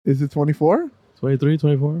Is it 24? 23,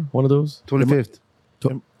 24? One of those? 25th. It's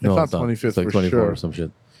not 25th It's like for 24 sure. or some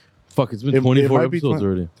shit. Fuck, it's been It 24 might be episodes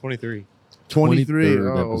already. 23. 23.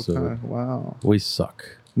 23rd Oh, episode. okay. Wow. We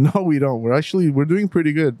suck. No, we don't. We're doing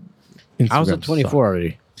pretty good. I was at Instagram 24 suck.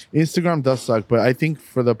 already. Instagram does suck, but I think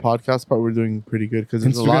for the podcast part, we're doing pretty good because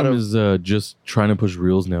there's a lot Instagram of. is just trying to push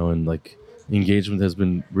reels now, and like engagement has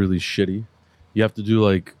been really shitty. You have to do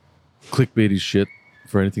like clickbaity shit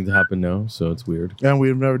for anything to happen now, so it's weird. And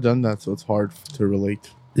we've never done that, so it's hard to relate.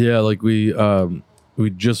 Yeah, like we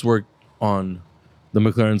just worked on the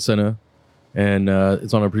McLaren Senna, and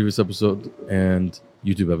it's on our previous episode and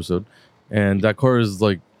YouTube episode, and that car is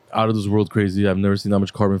like out of this world crazy. I've never seen that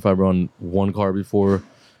much carbon fiber on one car before.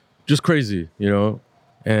 Just crazy, you know.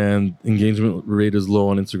 And engagement rate is low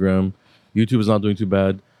on Instagram. YouTube is not doing too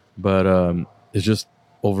bad, but it's just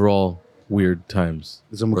overall weird times.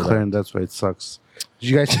 It's a McLaren, that's why it sucks. Did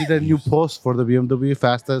you guys see that new post for the BMW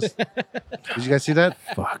fastest? Did you guys see that?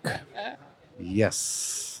 Fuck.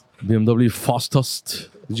 Yes. BMW fastest.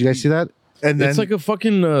 Did you guys see that? And then It's like a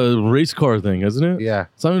fucking race car thing, isn't it? Yeah,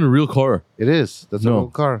 It's not even a real car. it is. That's a No. real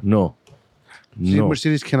car. No. See, No.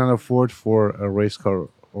 Mercedes cannot afford for a race car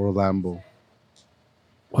or a Lambo.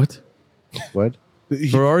 What? What?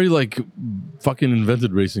 Ferrari like fucking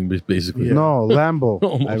invented racing basically. Yeah. No, Lambo.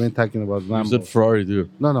 Almost. I've been talking about You Lambo. said Ferrari too.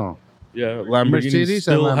 No. Yeah, Lamborghini Mercedes and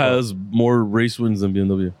still Lambo. has more race wins than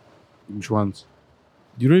BMW. Which ones?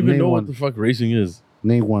 You don't even Name know one. what the fuck racing is.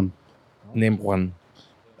 Name one. Name one.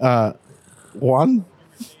 one.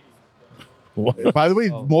 What? By the way,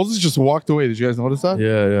 Moses just walked away. Did you guys notice that?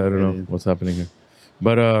 Yeah, I don't know what's happening here.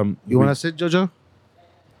 But You want to sit, Jojo?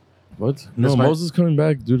 what? No, That's my- Moses is coming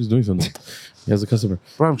back. Dude is doing something. He has a customer.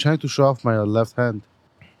 Bro, I'm trying to show off my left hand.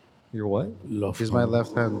 You're what? Here's my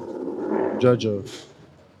left hand. Jojo.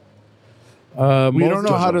 We don't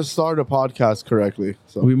know how to start a podcast correctly.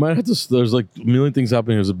 So We might have to. There's like a million things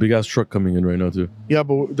happening. There's a big ass truck coming in right now too. yeah,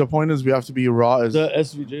 but the point is we have to be raw. As The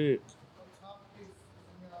SVJ.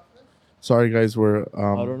 sorry, guys, we're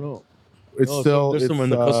I don't know. it's still There's it's, someone.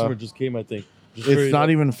 The customer just came. I think. Just it's hurried not up.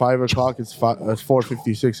 even 5 o'clock. It's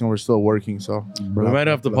 4:56, and we're still working. So We might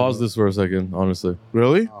have to pause this for a second. Honestly.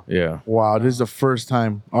 really, Yeah. wow, this is the first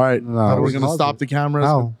time. All right, No, we're gonna pause stop it. the cameras.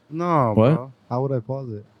 How? No, What? bro. How would I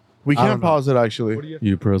pause it? We I don't can't know. pause it actually.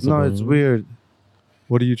 You press. No, the it's button. weird.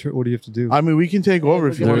 What do you have to do? I mean, we can take over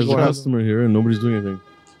if you want to There's go a ahead. customer here and nobody's doing anything.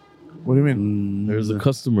 What do you mean? There's a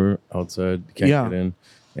customer outside. Can't Yeah. get in,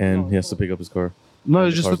 and he has to pick up his car. No, The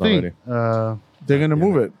it's just the car's not thing. ready. They're gonna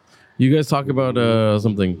move it. You guys talk about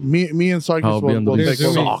something. Me and Sarkis How will BMW take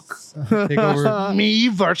over. suck. Take over. Me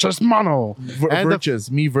versus Mono. And the Virtus,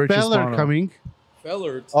 me Virtus. Feller Mono. coming.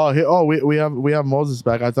 Oh, we have Moses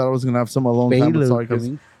back. I thought I was gonna have some alone time with Baylor Sarkis,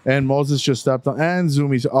 coming. and Moses just stepped on. And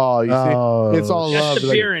Zoomies. Oh, you see, it's all love.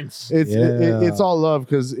 Like, Appearance. it's all love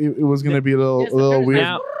because it was gonna be a little weird.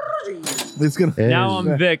 Now, It's gonna. now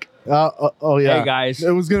I'm Vic. Oh yeah. Hey guys.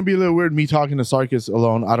 It was gonna be a little weird me talking to Sarkis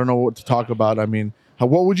alone. I don't know what to talk about. I mean,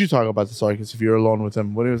 what would you talk about to Sarkis if you're alone with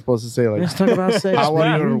him? What are you supposed to say? Like, Let's talk about sex. how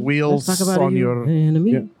are your baby. wheels Let's talk about on your?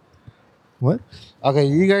 enemy. Yeah. What? Okay,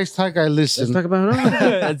 you guys talk, I Let's listen. talk about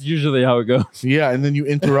That's usually how it goes. Yeah, and then you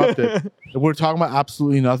interrupt it. If we're talking about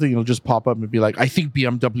absolutely nothing, it'll just pop up and be like, I think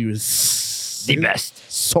BMW is The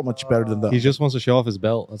best. so much better than that. He just wants to show off his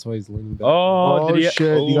belt. That's why he's leaning back. Oh, Oh, did he?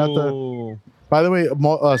 shit, you got the- Oh. By the way,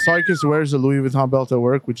 Sarkis wears a Louis Vuitton belt at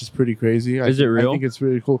work, which is pretty crazy. Is it real? I think it's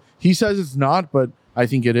really cool. He says it's not, but I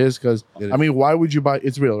think it is because, I mean, why would you buy?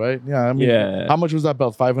 It's real, right? Yeah. I mean, Yeah. how much was that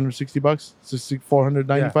belt? $560?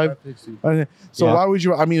 495? So Yeah. why would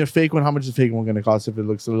you? I mean, a fake one. How much is a fake one going to cost if it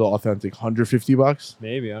looks a little authentic? $150?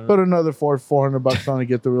 Maybe I don't know. Put another $400 on to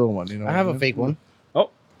get the real one. You know, I have a fake one. Oh.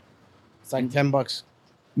 It's like $10.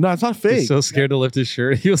 No, it's not fake. He's so scared to lift his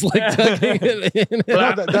shirt. He was like tucking it in.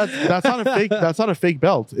 No, that's not a fake. That's not a fake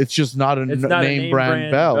belt. It's just not a It's not a name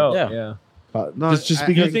brand belt. Yeah. No, Just I-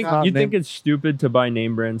 because You think it's not you name- think it's stupid to buy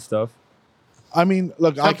name brand stuff? I mean,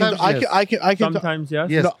 look, Sometimes yes. I can. Sometimes yes.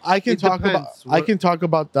 Yes. No, I can It talk about. depends. I can talk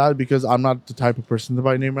about that because I'm not the type of person to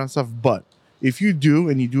buy name brand stuff. But if you do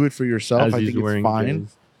and you do it for yourself, As I he's think it's wearing fine.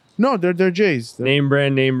 J's. No, they're J's. They're Name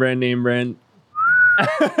brand, name brand, name brand.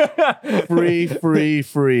 free.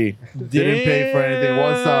 Didn't pay for anything.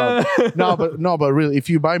 What's up? No, but really, if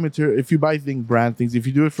you buy material, if you buy brand things, if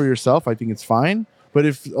you do it for yourself, I think it's fine. But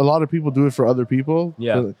if a lot of people do it for other people,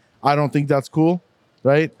 Yeah. I don't think that's cool,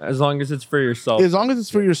 right? As long as it's for yourself. As long as it's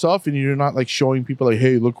for yourself and you're not like showing people like,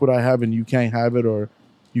 hey, look what I have and you can't have it or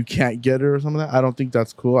you can't get it or something like that, I don't think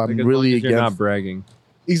that's cool. I'm Like, as really long as you're not against. bragging.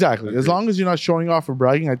 Exactly. As long as you're not showing off or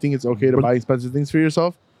bragging, I think it's okay to buy expensive things for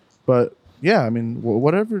yourself. But yeah, I mean,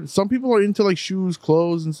 whatever. Some people are into like shoes,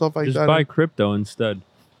 clothes, and stuff like Just that. buy crypto instead.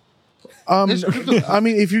 It's crypto. I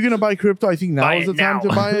mean, if you're gonna buy crypto, I think now Buy is the it time now. to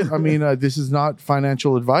buy it. I mean, this is not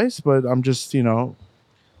financial advice, but I'm just, it's Isn't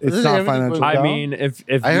not everything financial. going I down? mean, if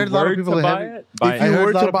I you heard a lot of were people to buy having- it, buy If I you heard a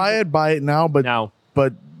were lot to of buy it, buy it now. But now.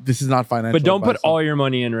 this is not financial. But don't put advice. all your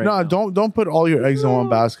money in right No, now. don't put all your eggs in one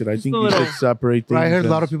basket. I think a you little- should separate things. I heard a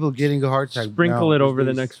lot and- of people getting a heart attack. Sprinkle now it over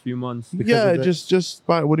the these days. next few months. because Yeah, of the- just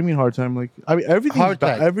buy. What do you mean hard time? Like, I mean, everything's Heart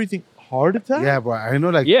attack. everything. Heart attack? Yeah, bro. I know,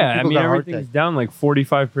 like, Yeah, I people mean got heart everything's attack. down like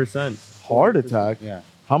 45%. Heart attack. Yeah,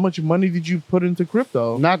 How much money did you put into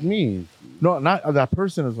crypto? not me. No, not that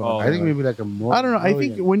person as well. Oh, I think maybe like a more. I don't know. I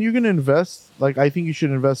think when you're gonna invest, like, I think you should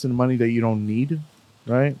invest in money that you don't need,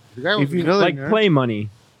 right? the guy was if you- a Like millionaire. play money.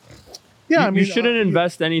 Yeah, you, I mean, you shouldn't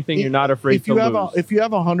invest anything if- you're not afraid if you to have lose. if you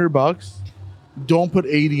have $100, don't put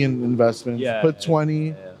 80 in investments. Yeah, Put 20,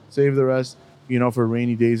 yeah. save the rest, for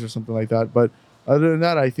rainy days or something like that. But other than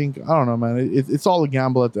that, I think I don't know, man. It's all a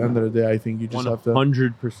gamble at the end of the day. I think you just have to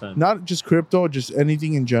 100%. not just crypto, just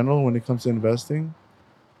anything in general when it comes to investing.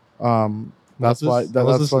 That's why. That's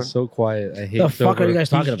Moses why. is so quiet. I hate. The fuck are you guys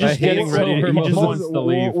talking Just about? getting ready. He just wants to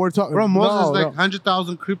leave. We're talking. Bro, Moses no, like no.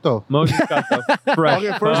 100,000 crypto. Moses got the fresh.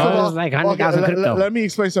 Okay, first of Moses all, is like 100,000 okay, crypto. let me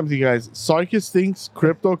explain something, guys. Sarkis thinks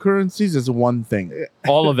cryptocurrencies is one thing.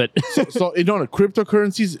 all of it. So no,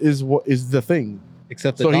 cryptocurrencies is what is the thing.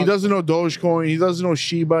 Except So he doesn't know Dogecoin, he doesn't know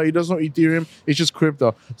Shiba, he doesn't know Ethereum. It's just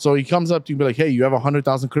crypto. So he comes up to you and be like, "Hey, you have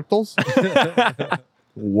 100,000 cryptos?"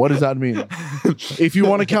 What does that mean? If you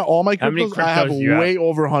want to count all my How many cryptos, I have cryptos you have? way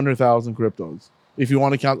over 100,000 cryptos. If you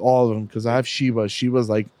want to count all of them, because I have Shiba. Shiba's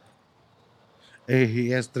like, Hey, he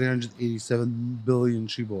has 387 billion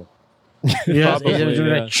Shiba. Yes, Probably, it's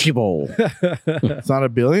yeah. Chibo. it's not a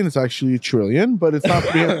billion, it's actually a trillion, but it's not.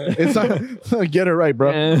 It's not. Get it right,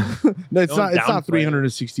 bro. Eh. No, it's Don't not. It's not downplay it.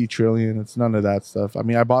 360 trillion. It's none of that stuff. I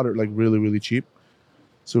mean, I bought it like really, really cheap,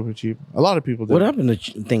 super cheap. A lot of people did. What happened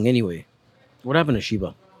to thing anyway? What happened to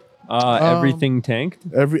Shiba? Everything tanked.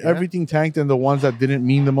 Everything tanked, and the ones that didn't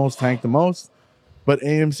mean the most tanked the most. But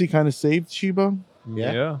AMC kind of saved Shiba.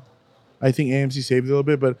 Yeah. I think AMC saved it a little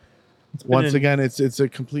bit, but once an- again, it's a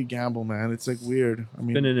complete gamble, man. It's like weird. I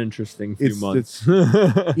mean, Been an interesting few It's- months.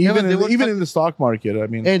 even Yeah, but they were even in the stock market. I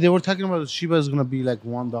mean, Hey, they were talking about Shiba is gonna be like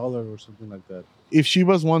 $1 or something like that. if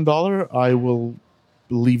Shiba's $1, I will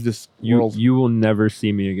leave this world. you will never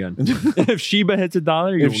see me again. If Shiba hits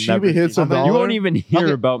 $1, you If will Shiba never hits see me. $1, you won't even hear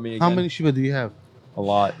Okay, about me again. How many Shiba do you have? A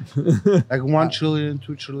lot. Like 1 trillion,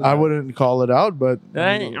 2 trillion? I wouldn't call it out, but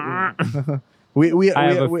I we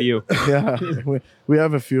have a few. Yeah, we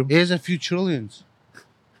have a few. He has a few trillions.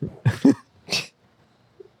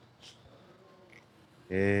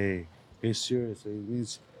 Hey, he's serious. It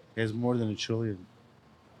means he has more than a trillion.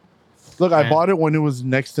 Look, I Man. bought it when it was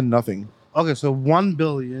next to nothing, Okay, so 1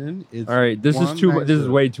 billion is All right, this is one too. nice This is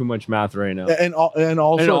little- way too much math right now. and also In it's a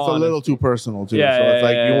all little honesty. too personal too. Yeah, so it's yeah,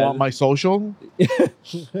 like you yeah. want my social.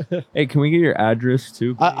 Hey, can we get your address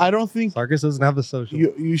too? I don't think Sarkis doesn't have the social.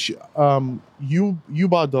 you should you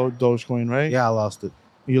bought Dogecoin, right? Yeah, I lost it.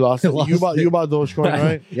 You lost it. Lost You bought it. you bought Dogecoin,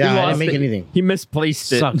 right? Yeah, I lost didn't make it. anything. He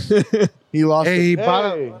misplaced it. Sucks. He lost Hey, it. he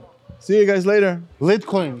bought Hey. See you guys later.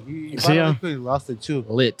 Litcoin. He See ya. bought Litcoin, he lost it too.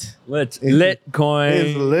 Lit. Let's It's- Litcoin.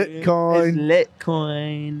 it's Litcoin. It's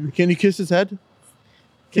Litcoin. Can you kiss his head?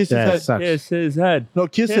 Kiss his That head. sucks. Kiss his head. No,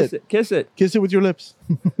 kiss it. Kiss it. Kiss it with your lips.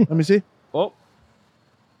 Let me see. Oh.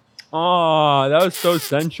 Oh, that was so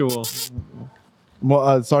sensual.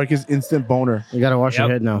 Well, Sarkis instant boner. You gotta wash your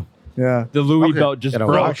Yep. head now. Yeah. The Louis Okay. belt just Gotta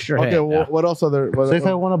broke. wash your Okay. head. What else other? What, So if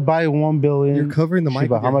I want to buy 1 billion, You're covering the mic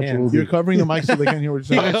Shiba, with how your much it will hands. be? you're covering the mic so they can't hear what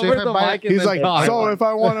you're Okay, saying. so if I buy- He's like, so if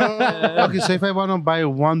I want to. Okay, so if I want to buy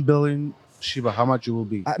 1 billion Shiba, how much it will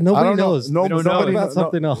be? Nobody I don't know. knows. No, We don't nobody know about knows.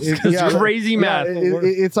 something else. It- Crazy math.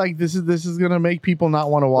 It's like this is gonna make people not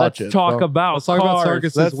want to watch Let's it. talk so about Let's talk about cars.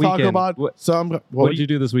 Sarkis' let's talk weekend. about What- some. What did you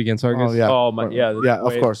do this weekend, Sarkis? Oh yeah. Oh my, yeah. Yeah, of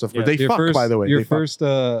wait, course. yeah. They fuck, by the way. Your They fuck. first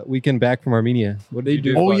weekend back from Armenia. What did They you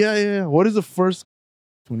do? do. Oh fuck. yeah. What is the first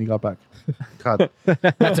when he got back? Cut.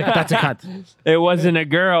 That's a cut. It wasn't a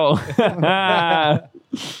girl.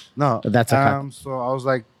 No, That's a cut. So I was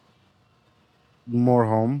like, more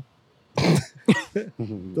home.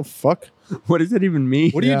 The fuck? What does that even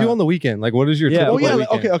mean? What do you do Yeah. on the weekend? Like, what is your Yeah, typical Oh yeah.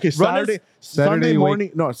 weekend? Okay. Run us- Saturday Saturday, you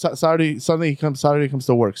morning. No, Saturday. Saturday comes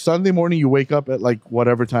to work. Sunday morning you wake up at like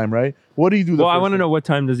whatever time, right? What do you do? Well, I want to know what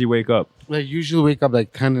time does he wake up I usually wake up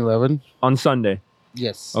like 10, 11. on Sunday?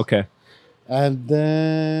 Yes. Okay. And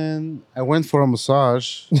then I went for a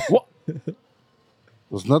massage. What?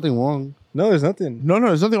 There's nothing wrong. No, there's nothing. No,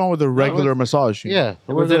 there's nothing wrong with a regular massage. Yeah.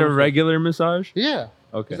 Was it a regular massage? Yeah.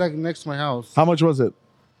 Okay. It's like next to my house. How much was it?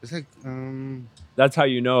 It's like That's how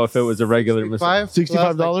you know if it was a regular massage.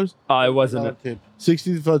 $65? It wasn't it. Tip.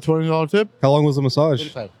 $60 for a $20 tip? How long was the massage?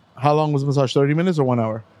 25. How long was the massage? 30 minutes or 1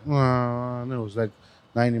 hour? No, it was like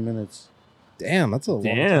 90 minutes. Damn, that's a long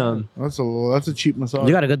time. Damn, That's a cheap massage.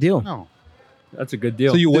 You got a good deal. No. that's a good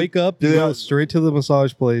deal. So you wake up, you did go I- straight to the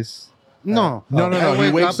massage place. No. No. I He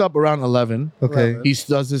wake wakes up around 11. Okay. Right. He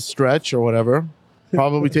does his stretch or whatever.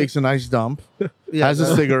 Probably takes a nice dump. Yeah, Has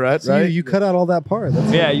a cigarette, So right? you cut out all that part.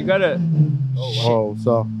 That's yeah, you gotta. Oh,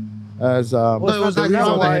 so as Well, it was the like reason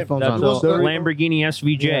how why headphones That's on. a Sorry. Lamborghini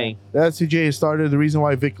SVJ. the SVJ started, the reason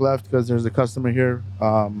why Vic left because there's a customer here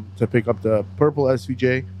to pick up the purple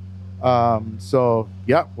SVJ. So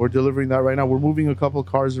yeah, we're delivering that right now. We're moving a couple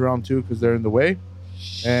cars around too because they're in the way.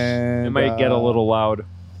 And It might get a little loud.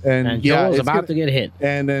 And yeah, Joel's it's about gonna- to get hit.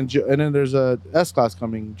 and then there's a S class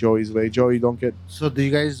coming Joey's way. Joey, don't get So do you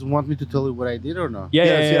guys want me to tell you what I did or no? Yeah,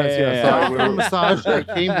 Yes, yeah, yes, yeah, yes. So yeah. Sorry. after the massage,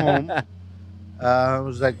 I came home. I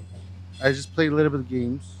was like, I just played a little bit of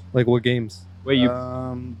games. like what games? Wait, you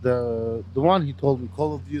The one he told me,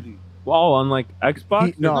 Call of Duty. on like Xbox?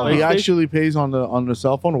 he, no, he PlayStation? actually pays on the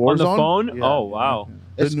cell phone on the Warzone. phone. Yeah. Oh wow.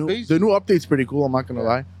 It's The crazy. new update's pretty cool. I'm not gonna Yeah.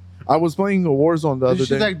 lie. I was playing Warzone the other It's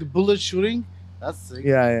day. just like the bullet shooting. That's sick.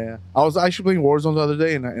 Yeah. I was actually playing Warzone the other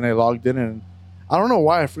day, and I logged in, and I don't know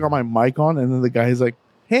why I forgot my mic on, and then the guy's like,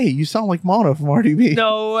 "Hey, you sound like Mono from RDB."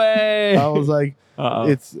 No way. I was like,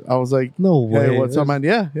 Uh-oh. I was like, No way. "Hey, what's up, man?"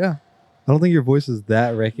 Yeah. I don't think your voice is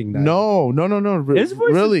that recognized. No. His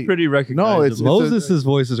voice really. is pretty recognizable. No, it's- Moses'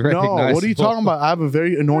 voice is No, recognizable. what are you talking about? I have a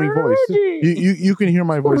very annoying voice. You can hear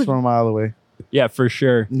my voice from a mile away. Yeah, for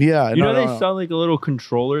sure. Yeah, You know no, they no. sell like a little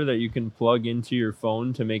controller that you can plug into your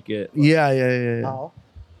phone to make it. Yeah. How?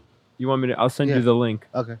 You want me to? I'll send Yeah. you the link.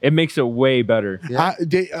 Okay. It makes it way better. Yeah.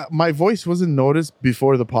 My voice wasn't noticed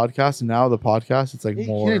before the podcast, and now the podcast, it's like Hey,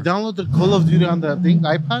 more. can you download the Call of Duty on the thing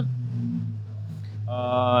iPad?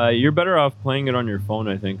 You're better off playing it on your phone.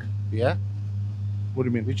 I think Yeah. What do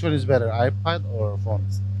you mean? Which one is better, iPad or phone?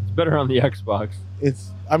 it's better on the Xbox.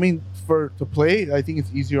 I mean, to play, I think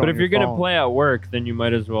it's easier. But on if you're gonna phone. play at work, then you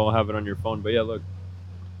might as well have it on your phone. But yeah, look.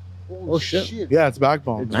 Oh shit! Yeah, it's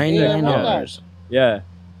Backbone. It's- $99. Yeah.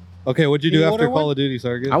 Okay, what'd you do You after order Call one? of Duty,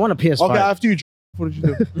 Sargon? I want a PS5. Okay, after you, what did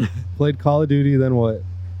you do? Played Call of Duty, then what?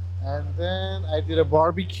 And then I did a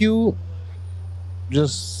barbecue.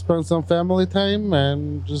 Just spent some family time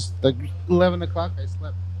and just like 11 o'clock I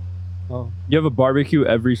slept. Oh, You have a barbecue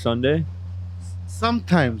every Sunday.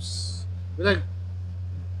 Sometimes, but like,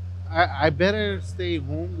 I better stay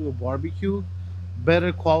home do a barbecue,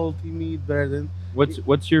 better quality meat, better than.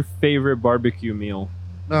 What's your favorite barbecue meal?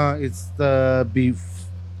 It's the beef.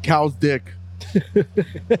 Cow's dick.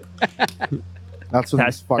 That's what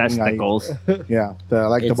it's fucking I eat. Yeah, I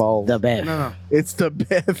like the It's balls. the best. No, It's the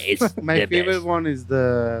best. It's my the favorite best. one is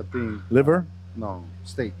the thing. Liver, No,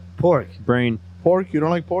 steak. Pork. Brain. pork. You don't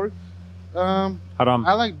like pork? Haram.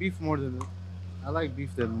 I like beef more than. I like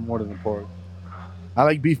beef more than the pork. I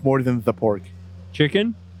like beef more than the pork.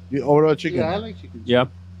 Chicken. You order chicken. Yeah, I like chicken. Yeah.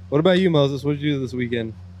 what about you, Moses? What'd you do this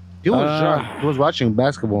weekend? He was Uh, drunk. He was watching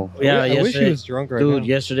basketball. Yeah, I wish he yesterday. was drunk right Dude, now.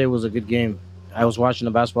 yesterday was a good game. I was watching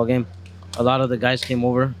a basketball game. A lot of the guys came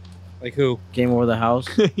over Like who? the house.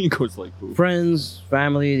 He goes like, "Ooh." Friends,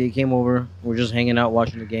 family, they came over. We're just hanging out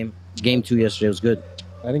watching the game. Game 2 yesterday was good.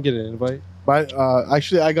 I didn't get an invite. But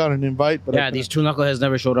actually, I got an invite. But I Yeah, couldn't- these two knuckleheads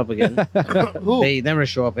never showed up again. Who? They never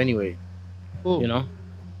show up anyway. Who? You know?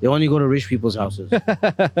 They only go to rich people's houses.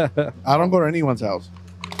 I don't go to anyone's house.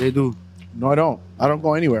 They do. No, I don't. I don't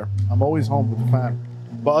go anywhere. I'm always home with the fam.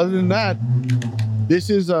 But other than that, this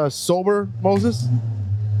is sober Moses.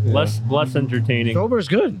 Less entertaining. Sober's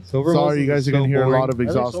good. Sober Sorry, Moses you guys is are gonna so hear a boring. lot of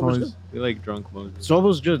exhaust sober's noise. We like drunk Moses.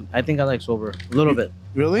 Sober's good. I think I like sober. A little bit.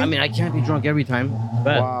 Really? I mean, I can't be drunk every time.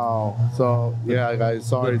 But wow. So yeah, guys.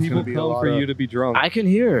 Sorry, The it's people gonna be a come lot for of. you to be drunk. I can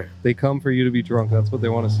hear. They come for you to be drunk. That's what they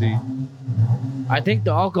want to see. I think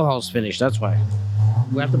the alcohol's finished. That's why.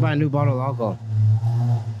 We have to buy a new bottle of alcohol.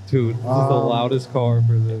 Dude, this is the loudest car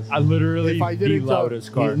for this. I literally If I the didn't tell,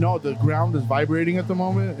 loudest car. no, the ground is vibrating at the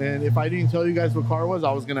moment, and if I didn't tell you guys what car it was,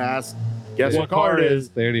 I was gonna ask, guess What what car it is.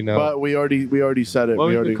 They already know. But we already said it. Well,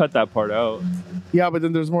 we we already, could cut that part out. yeah, but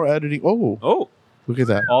then there's more editing. Oh, Oh, look at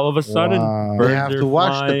that. all of a sudden, Wow. birds They have are to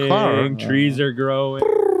watch the car. flying, trees are growing.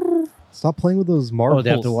 Stop playing with those marbles. Oh, they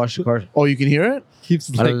have to wash the car. Oh, you can hear it?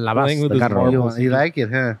 Keeps like, Lavas playing with the his carro. marbles. You like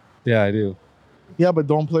it, huh? Yeah, I do. Yeah, but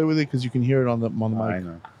don't play with it because you can hear it on the mic.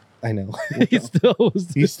 know. I know. He still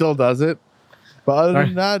was. He still does it. But other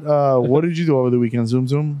than that, what did you do over the weekend? Zoom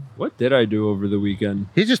Zoom. What did I do over the weekend?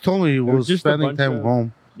 He just told me he was was just a spending bunch time of-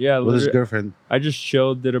 home Yeah, with his literally, girlfriend. I just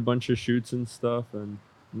chilled, did a bunch of shoots and stuff, and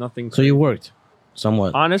nothing. So you worked.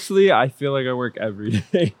 somewhat. Honestly, I feel like I work every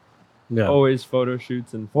day. Yeah. Always photo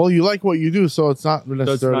shoots and Well, you like what you do, so it's not so it's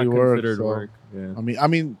necessarily not work. considered so- work. Yeah, I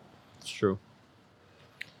mean, it's true.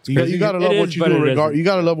 you gotta It love what is, you but do. it isn't. You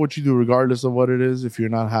gotta love what you do, regardless of what it is. If you're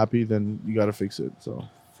not happy, then you gotta fix it. So,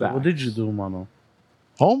 What did you do, Mano?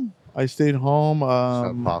 home. I stayed home.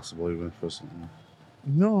 It's not possible even for something.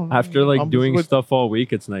 No, After like I'm doing with- stuff all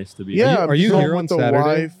week, it's nice to be. Yeah, Are you I'm here home on with the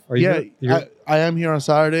Saturday? wife. Are you Yeah, here- I am here on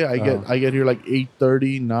Saturday. Oh. I get here like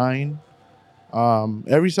 8:30, 9.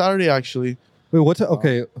 Every Saturday actually. Wait,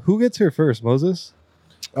 okay, who gets here first? Moses?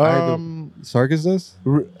 Sarkis does?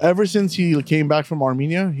 Ever since he came back from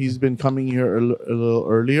Armenia, he's been coming here a little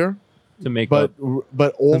earlier. to make But up.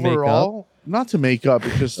 but make overall, not to make up.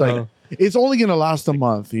 It's just like Oh. it's only gonna last a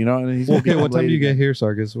month, you know. And he's gonna Okay, be what time late do you get again. here,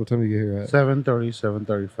 Sarkis? What time do you get here at? 7:30,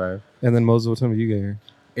 7:35. And then Moses, what time do you get here?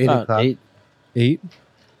 8 o'clock. 8. 8?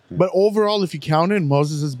 But overall, if you count it,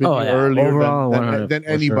 Moses has been Oh, here yeah. earlier Overall, than 100 than for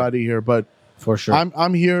sure. anybody here. But For sure.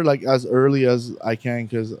 I'm here like as early as I can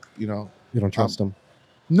because you know. You don't trust him.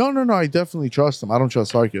 No. I definitely trust him. I don't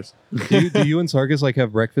trust Sarkis. Do you and Sarkis like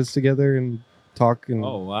have breakfast together and talk? And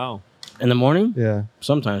Oh wow. In the morning, yeah.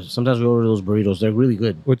 sometimes we order those burritos. They're really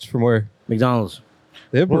good. Which from where? McDonald's.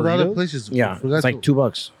 They have Well, the other burritos. places. Yeah, forgot it's like to-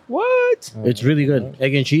 $2. What? It's really good.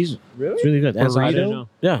 Egg and cheese. Really? It's really good. And I side. didn't know.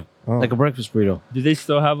 Yeah, Oh. like a breakfast burrito. Do they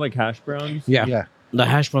still have like hash browns? Yeah. Yeah. The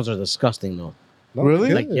hash browns are disgusting though. No, Really?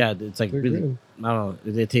 good. Like yeah, it's like They're really. good. I don't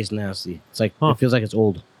know. It tastes nasty. It's like Huh. it feels like it's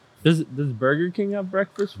old. Does Burger King have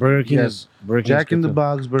breakfast? Burger King Yes. is Burger King's Jack in good the too.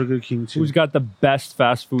 Box, Burger King too. Who's got the best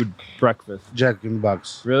fast food breakfast? Jack in the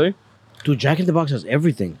Box? Really? Dude, Jack in the Box has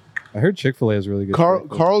everything. I heard Chick-fil-A is really good.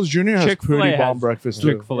 breakfast. Carl's Jr. has Chick-fil-A pretty bomb has- breakfast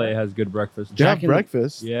too. Chick-fil-A has good breakfast. They have Jack in-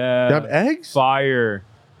 breakfast. Yeah. They have eggs. Fire.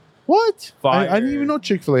 What? Fire. I didn't even know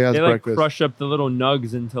Chick-fil-A has They like breakfast. crush up the little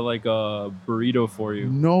nugs into like a burrito for you.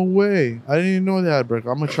 No way. I didn't even know they had breakfast.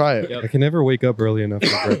 I'm gonna try it. Yep. I can never wake up early enough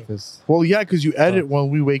for breakfast. Well, yeah, because you edit when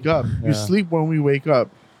we wake up. Yeah. You sleep when we wake up.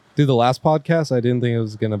 Dude, the last podcast, I didn't think it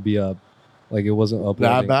was gonna be up. Like it wasn't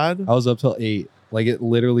uploading. That bad? I was up till 8. Like it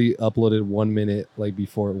literally uploaded 1 minute like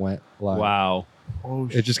before it went live. Wow. Oh,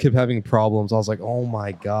 It just kept having problems. I was like, oh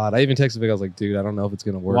my god. I even texted Vic. I was like, dude, I don't know if it's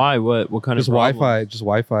gonna work. Why? What kind Just of Wi-Fi. problem? Just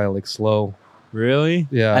Wi-Fi. Like slow. Really?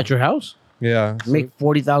 Yeah. At your house, Yeah. you make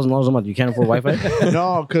 $40,000 a month. You can't afford Wi-Fi.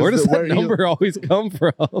 no, Where does because that number always come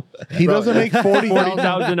from? he doesn't make 40,000.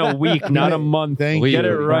 40,000 a week, not a month. Thank Get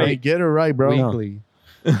you. it right. Get it right, bro. Weekly.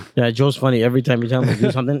 Yeah, Joe's funny. Every time you tell him to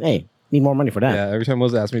do something, hey, need more money for that. Yeah. Every time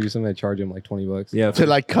Moses asked me to do something, I charge him like $20. Yeah. To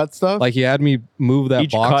like cut stuff. Like he had me move that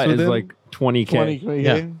Each box cut with is him. like 20K. 20K.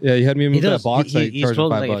 Yeah. Yeah, he had me He move does. that box. I He's charged him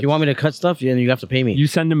told $5. like, if you want me to cut stuff, then you have to pay me. You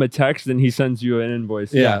send him a text and he sends you an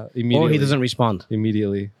invoice. yeah, immediately. or he doesn't respond.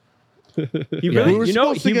 Immediately. He Yeah. really, We were you know,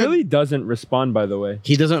 supposed to he get- really doesn't respond. By the way,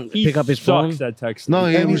 He doesn't he pick up his phone. sucks at texting. No,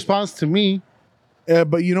 he And- responds to me.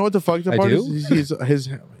 But you know what the fucked up I part do? is?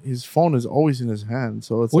 His phone is always in his hand.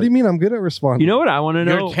 So it's What do you like, mean? I'm good at responding. You know what I want to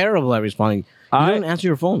know? You're terrible at responding. You I- don't answer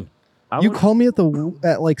your phone. I You wanna- call me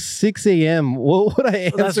at like 6 a.m. What would I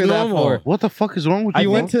answer That's that normal. for? What the fuck is wrong with He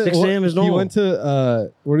you? went bro? to 6 a.m. is He normal. went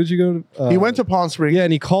to where did you go? he went to Palm Springs. Yeah,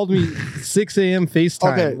 and he called me 6 a.m.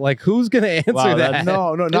 FaceTime. Okay. Like who's gonna answer Wow, that?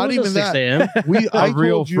 No, It not was even 6 that. a.m. I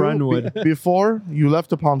real told you friend would. before you left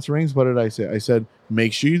to Palm Springs. What did I say? I said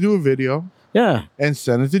make sure you do a video Yeah. and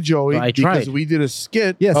send it to Joey I because tried. we did a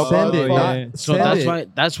skit. Yeah, of- send it. yeah, not- yeah. So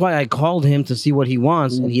send that's it. why I called him to see what he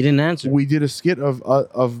wants, and he didn't answer. we did a skit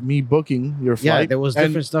of me booking your Yeah, flight. there was and-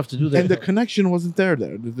 different stuff to do there. and the connection wasn't there.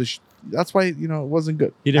 That's why it wasn't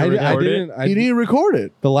good. He didn't I record it. didn't. He didn't record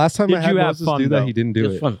it. The last time Did I had you have Moses fun, do that, though? he didn't it do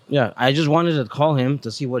was it. fun. Yeah, I just wanted to call him to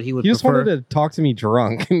see what he would He just prefer. wanted to talk to me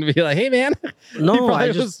drunk and be like, "Hey, man." No, probably I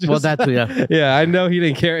was just well that too. Yeah. Yeah, I know he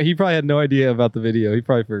didn't care. He probably had no idea about the video. He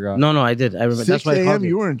probably forgot. No, I did. I remember. 6 That's why I a.m. called You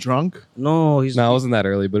you. weren't drunk. No, he's. No, it wasn't that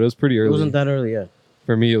early, but it was pretty It early. wasn't that early. Yeah.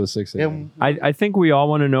 For me, it was 6 a.m. Yeah, I think we all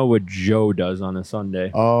want to know what Joe does on a Sunday.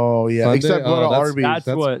 Oh yeah, Sunday? except go Oh, to that's-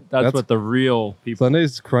 Arby's. That's what the real people.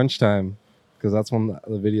 Sunday's crunch time because that's when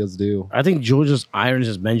the videos due. I think Joe just irons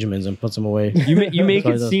his Benjamins and puts them away. You make Sorry, it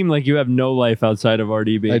that's- seem like you have no life outside of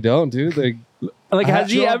RDB. I don't, dude. Like, I has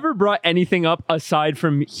he Joe- ever brought anything up aside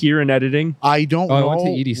from here and editing? I don't Oh, know. I went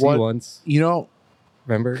to EDC what, once. You know.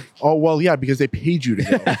 Remember? Oh well, yeah, because they paid you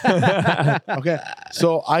to go. Okay,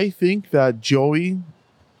 so I think that Joey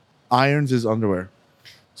irons his underwear.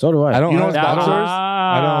 So do I. I don't. You know iron- his boxers?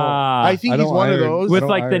 I I think I he's don't one of iron. those. I With don't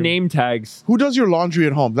like the iron. name tags. Who does your laundry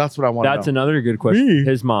at home? That's what I want That's to know. another good question. Me.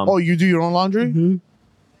 His mom. Oh, you do your own laundry?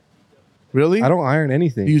 Really? I don't iron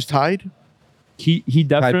anything. You use Tide? He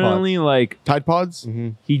definitely like Tide Pods?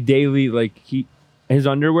 Mhm. he daily like he His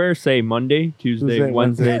underwear say Monday, Tuesday, Tuesday,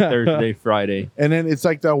 Wednesday, Wednesday. Thursday, Friday. And then it's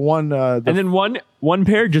like that one. And then one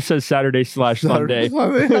pair just says Saturday/Sunday.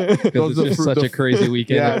 Because Those it's are just fruit- such a crazy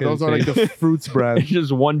weekend. Yeah, I couldn't those are like think. the fruits It's brand.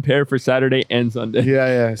 just one pair for Saturday and Sunday.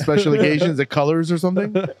 Yeah. Special occasions, the colors or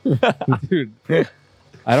something. Dude,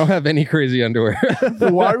 I don't have any crazy underwear.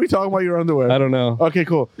 Why are we talking about your underwear? I don't know. Okay,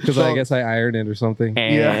 cool. Because So- I guess I ironed it or something.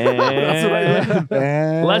 Yeah. That's what I did.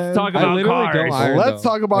 And Let's talk I about literally cars. don't iron. Let's though.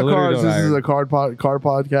 talk about I literally cars. don't This is iron. a car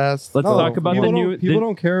podcast. Let's No, talk about the people new. don't- People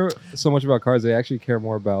don't care so much about cars. They actually care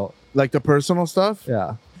more about Like the personal stuff.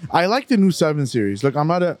 yeah. I like the new 7 Series. Look, I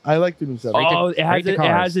like the new 7. Oh, it has the it cars.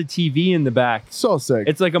 has a TV in the back. So sick.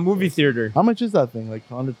 It's like a movie theater. How much is that thing? Like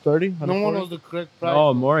 130? No one 140? knows the correct price.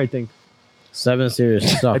 Oh, more I think. 7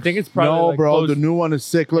 Series. I think it's probably No, like bro. close- The new one is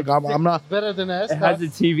sick. Look, I'm not. It's better than S. It has a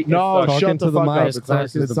TV. No, It sucks. shut Talking the to the fuck up. mic. It's not.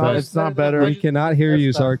 Class is It's the not. best. It's not better. We cannot hear you,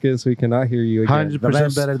 Sarkis. We cannot hear you again.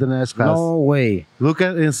 100% better than S Class. No way. Look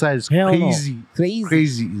at inside. It's Hell no. crazy.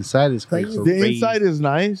 Crazy. Inside is crazy. The Crazy. inside is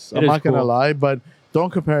nice. It I'm is not gonna cool. lie, but don't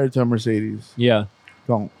compare it to a Mercedes. Yeah.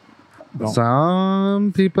 Don't.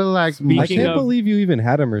 Some people like. I Speaking can't of- believe you even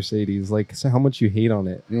had a Mercedes. Like so how much you hate on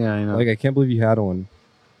it. Yeah, I know. Like I can't believe you had one.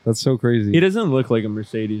 That's so crazy. He doesn't look like a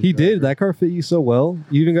Mercedes. He did. driver. That car fit you so well.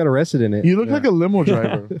 You even got arrested in it. You look like a limo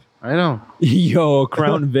driver. I know. Yo,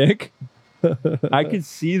 Crown Vic. I could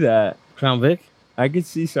see that. Crown Vic? I could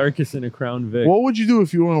see Sarkis in a Crown Vic. What would you do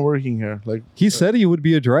if you weren't working here? Like He said he would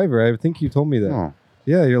be a driver. I think you told me that. Oh.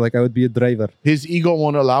 Yeah, you're like I would be a driver, his ego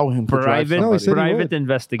won't allow him to drive Private, No, he somebody. said he private would.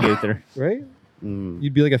 investigator. right? Mm.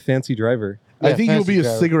 You'd be like a fancy driver. I Yeah, think you'll be fancy a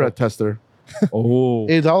driver. cigarette tester. Oh,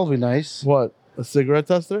 It'd all be nice. What? A cigarette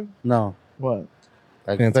tester? No. What?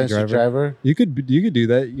 Like Fancy fancy driver. driver. You could do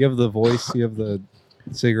that. You have the voice. You have the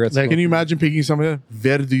cigarettes. Can you imagine picking somebody?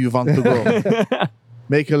 Where do you want to go?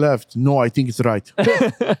 Make a left. No, I think it's right.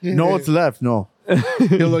 No, it's left. No.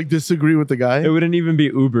 He'll like disagree with the guy. it wouldn't even be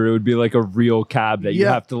Uber. It would be like a real cab that you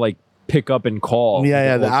Yeah. have to like pick up and call.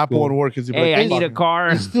 Yeah, the old app school. won't work. Cause Hey, I like, need a car.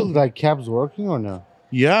 Is still like cabs working or no?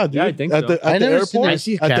 yeah, dude. Yeah, I think at so. the, I at the never seen airport. I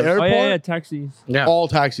see At the cabs. airport, Oh yeah, taxis. Yeah. all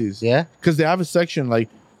taxis. Yeah. Because they have a section like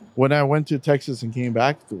when I went to Texas and came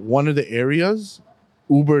back, one of the areas,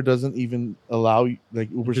 Uber doesn't even allow like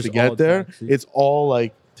Ubers Just to get all there. taxis. It's all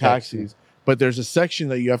like taxis. Taxi. But there's a section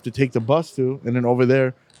that you have to take the bus to, and then over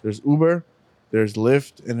there's Uber, there's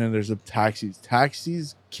Lyft, and then there's the taxis.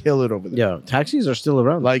 Taxis kill it over there. Yeah, taxis are still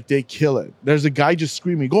around. Like they kill it. There's a guy just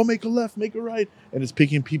screaming, "Go make a left, make a right," and it's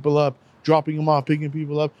picking people up, dropping them off, picking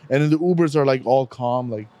people up, and then the Ubers are like all calm,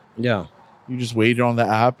 like yeah. you just waited on the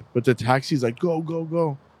app, but the taxi's like go, go,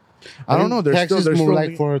 go. I don't know. There's taxis still more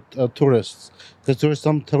like for tourists, because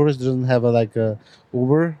some tourists doesn't have like a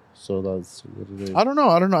Uber, so that's what it is. I don't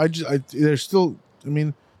know. There's still. I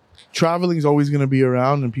mean, traveling is always going to be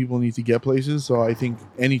around, and people need to get places. So I think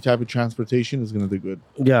any type of transportation is going to do good.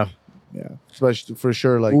 Yeah. Yeah, especially for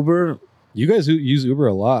sure. Like Uber, You guys use Uber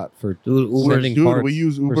a lot for dude, Uber. sending dude, parts. we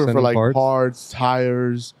use Uber for sending like parts. parts,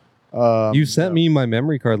 tires. You sent me my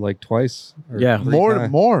memory card like twice. Or Yeah. 3 more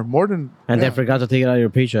times. than. And yeah. they forgot to take it out of your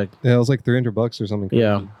paycheck. Yeah, it was like $300 or something.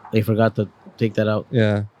 Yeah. They forgot to take that out.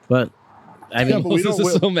 Yeah. But, I Yeah, mean, but we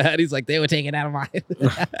don't- so mad. He's like, they would take it out of mine.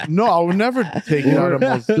 No, I would never take it out of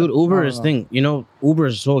most. dude, Uber No, is no. thing. You know, Uber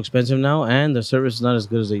is so expensive now, and the service is not as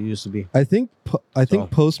good as it used to be. I think So-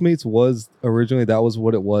 Postmates was originally that was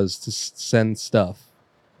what it was to send stuff.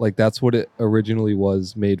 Like that's what it originally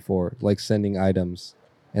was made for, like sending items,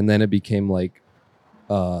 and then it became like,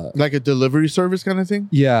 Like a delivery service kind of thing.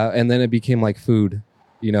 yeah, and then it became like food,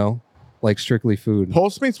 you know, like strictly food.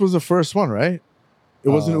 Postmates was the first one, right? It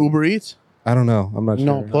wasn't Uber Eats. I don't know. I'm not sure.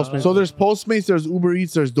 No, Postmates. So there's Postmates, there's Uber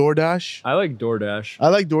Eats, there's DoorDash. I like DoorDash. I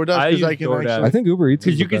like DoorDash I because I use can DoorDash. actually. I think Uber Eats is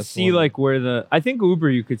Because you the could best see one. like where the. I think Uber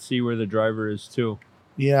you could see where the driver is too.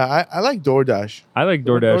 Yeah, I like DoorDash. I like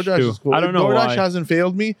DoorDash, too. is cool. I don't know DoorDash why. hasn't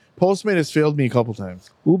failed me. Postmate has failed me a couple times.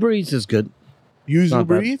 Uber Eats is good. Use Not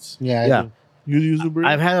Uber bad. Eats? Yeah. I Yeah. do. You use Uber Eats?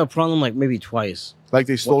 I've had a problem like maybe twice. Like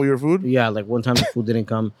they stole your food? Yeah, like one time the food didn't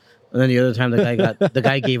come, and then the other time the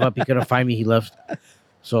guy gave up. He couldn't find me. He left.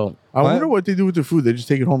 So I My- wonder what they do with the food. They just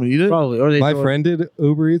take it home and eat it? probably, or they My throw it- friend did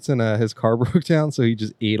Uber Eats and his car broke down, so he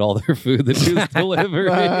just ate all their food that he was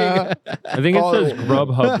delivering. I think it Oh. says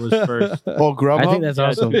Grubhub was first. Oh, Grubhub? I think that's Yeah,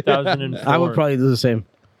 awesome. 2004. I would probably do the same.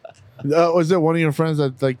 Was it one of your friends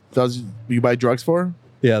that like does you buy drugs for?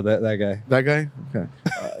 Yeah, that guy. That guy? Okay.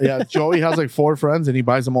 Yeah, Joey has like 4 friends and he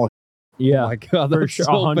buys them all. Yeah, Oh my god, for that's sure,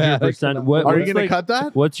 so bad. 100%. What, Are you what's going to like, cut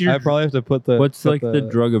that? What's your I probably have to put the. what's put like the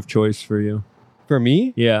drug of choice for you? for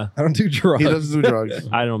me? Yeah, I don't do drugs. He doesn't do drugs.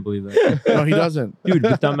 I don't believe that, No, he doesn't. dude.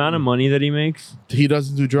 With the amount of money that he makes, He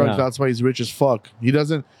doesn't do drugs. Yeah. That's why he's rich as fuck. He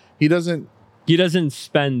doesn't He doesn't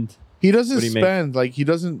spend. He doesn't What do you make? spend like he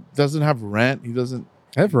doesn't have rent. He doesn't.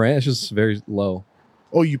 I have rent. It's just very low.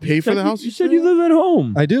 Oh, you pay for the house? You said you live at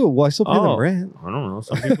home. I do. Well, I still pay Oh. them rent. I don't know.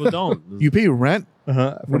 Some people don't. You pay rent?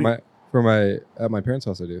 For my at my parents'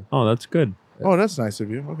 house, I do. Oh, that's good. Oh, that's nice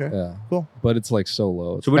of you. Okay. Yeah, Cool. but it's like so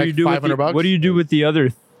low. So what do Like you do with $500? what do you do with the other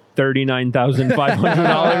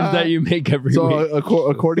 $39,500 that you make every So week?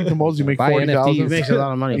 According to Moses, you make Buy 40,000. He NFTs. makes a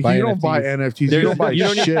lot of money. You Buy don't buy NFTs. NFTs. You don't buy You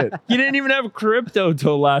don't- shit. You didn't even have crypto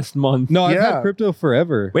till last month. No, I've Yeah. had crypto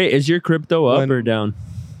forever. Wait, is your crypto up When- or down?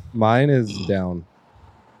 Mine is down.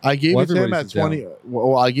 I gave Well, it to him at everybody's down. 20.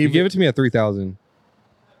 Well, I You gave gave it to me at 3,000.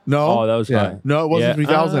 No. Oh, that was Yeah. high. No, it wasn't Yeah.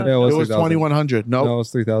 3,000. Yeah, it was it was 3,000. 2,100. Nope. No, it was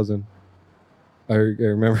 3,000. I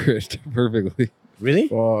remember it perfectly. Really?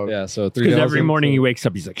 Fuck. Yeah, so Because 3,000. every morning he wakes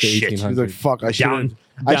up, he's like, to shit. 1,800. He's like, fuck, I Down.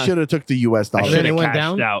 should have took the US I dollar. Then should it have went cashed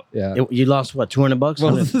down? out. Yeah. You lost what? $200?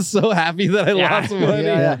 Moses is so happy that I Yeah. lost money.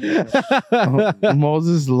 Yeah,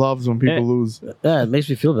 Moses loves when people lose. Yeah, it makes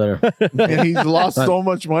me feel better. And he's lost so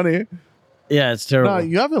much money. Yeah, it's terrible. No,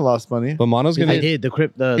 you haven't lost money. But Mono's I gonna. did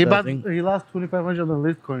the He bought. thing. He lost 2,500 on the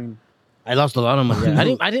Litecoin. I lost a lot of money. I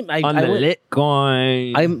On the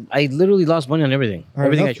Litcoin. I literally lost money on everything. All right,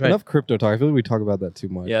 Everything enough, I tried. enough crypto talk. I feel like we talk about that too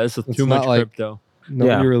much. Yeah, this is It's too not much like- crypto. Nobody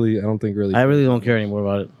Yeah. really. I don't think really. I really don't care anymore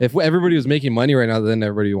about it. If everybody was making money right now, then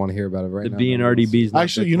everybody would want to hear about it right The now. B and Nobody else. RDBs. not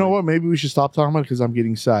Actually, you know Bitcoin. what? Maybe we should stop talking about it because I'm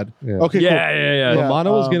getting sad. Yeah. Okay, Yeah, cool. yeah, yeah. But Yeah,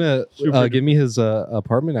 Mono was gonna super- give me his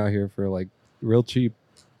apartment out here for like real cheap.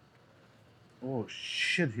 Oh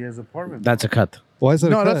shit! He has an apartment. That's a cut. Why is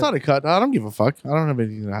that? No, a that's got? not a cut. I don't give a fuck. I don't have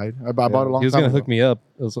anything to hide. I bought it a long He was time gonna ago. hook me up.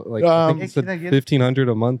 It was like I think he said Can I get- 1,500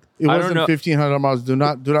 a month. It I don't wasn't know. 1,500 miles. Do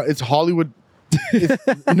not. It's Hollywood.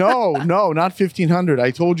 No, not 1,500.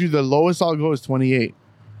 I told you the lowest I'll go is 28.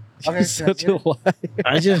 Okay, He's such a lie.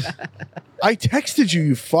 I just I texted you,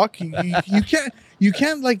 you fuck. You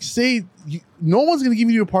can't like say no one's gonna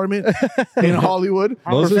give you an apartment in Hollywood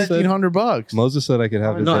for Moses said- $1,500. Moses said I could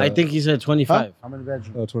have his. no. I think he said 25. How many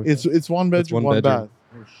bedrooms? Oh, 20. It's one bedroom, one bedroom. bath.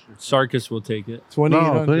 Oh, shit. Sarkis will take it.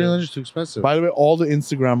 2,800. 2,800 is too expensive. By the way, all the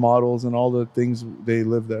Instagram models and all the things they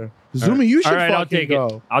live there. Zumi, you should All right, I'll fucking take go.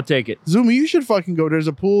 it. I'll take it. Zumi, you should fucking go. There's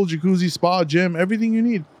a pool, jacuzzi, spa, gym, everything you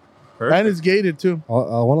need, Perfect. and it's gated too. I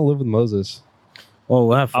want to live with Moses. Oh,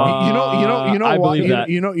 we'll have fun. You know I what? believe that.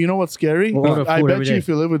 You know what's scary? We'll order I food bet every you day. if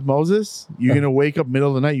you live with Moses, you're gonna wake up middle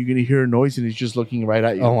of the night. You're gonna hear a noise and he's just looking right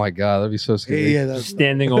at you. Oh my god, that'd be so scary. yeah, that's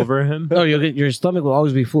Standing over him. No, your stomach will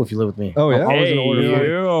always be full if you live with me. Oh yeah. I was gonna order Hey, food.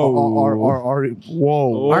 yo.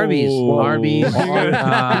 Whoa. Arby's. Oh. Arby's.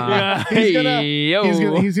 He's gonna- Hey,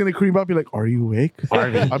 yo. He's gonna creep up. Be like, "Are you awake?"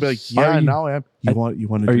 I'll be like, "Yeah, Are you- now I am." You want a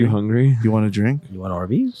Are drink? you hungry? You want a drink? You want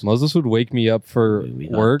Arby's? Moses would wake me up for We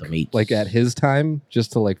got work the meats. like at his time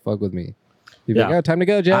just to like fuck with me. He'd be Yeah. like, "Oh, time to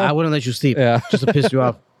go, Joe." I wouldn't let you sleep Yeah. just to piss you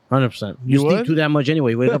off. 100%. You You sleep would? too damn much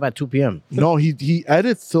anyway. You wake up at 2 p.m. No, he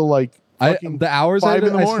edits till like fucking The hours 5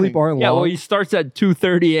 in the I morning. sleep aren't Yeah, long. well, he starts at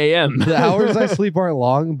 2:30 a.m. The hours I sleep aren't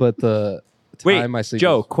long, but the Wait, time I sleep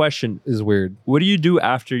Joe, question. is weird. What do you do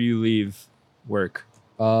after you leave work?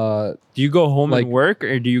 Uh, Do you go home Like- and work,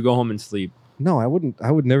 or do you go home and sleep? no, I wouldn't.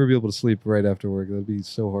 I would never be able to sleep right after work. That'd be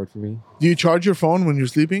so hard for me. Do you charge your phone when you're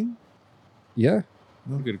sleeping? Yeah.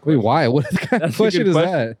 Good Wait, why? What kind That's of a question good is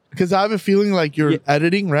question. that? Because I have a feeling like you're Yeah.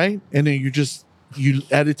 editing, right? And then you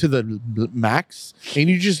edit to the max, and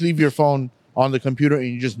you just leave your phone on the computer and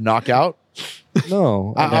you just knock out.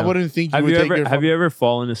 No. I wouldn't think you Have would you take ever your have phone. you ever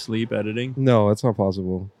fallen asleep editing? No, that's not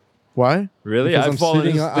possible. Why? Really? Because I've fallen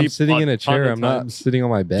I'm asleep. sitting in a chair. ton I'm of not times. sitting on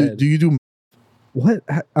my Do, bed. do you do? What?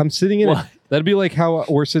 I'm sitting in. What? That'd be like how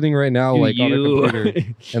we're sitting right now, like on a You-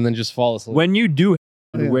 computer, and then just fall asleep. When you do,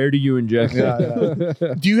 Yeah. where do you inject it?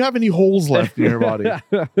 Yeah. Do you have any holes left in your body?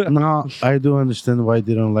 No, I do understand why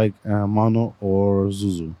they don't like Mono or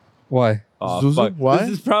Zuzu. Why? Oh, Zuzu? fuck. Why? This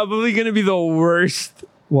is probably gonna be the worst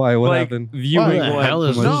Why? What like happened? viewing Why the one. hell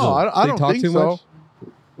is No, I They don't talk think too so. much?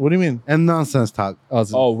 What do you mean? And nonsense talk. Oh,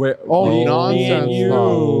 it's- Oh, where? Oh, me nonsense and you.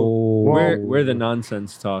 talk. Where the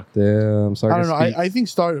nonsense talk? Damn. Sorry. I don't to know. speak. I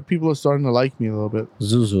think people are starting to like me a little bit.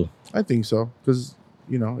 Zuzu. I think so because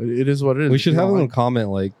it is what it is. we If should you have don't them like- comment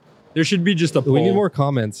like. There should be just a poll. We need more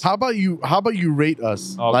comments. How about you rate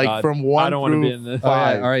us Oh, like God. from 1 I don't want to through be in this. All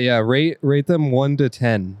right, 5? all right, yeah. Rate them 1 to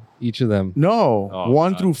 10, each of them. No, Oh,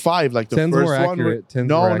 1 God. through 5. Like the 10's first more one. accurate. 10's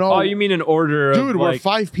No, more no. Oh, you mean an order? Dude, of, we're like,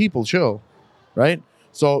 5 people. Chill, right?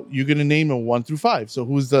 So you're gonna name them 1 through 5. So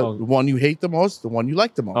who's the Oh. one you hate the most? The one you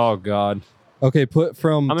like the most? Oh God. Okay, put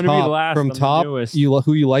from I'm gonna be top. last, From I'm the top, newest.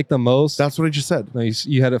 who you like the most. That's what I just said. No,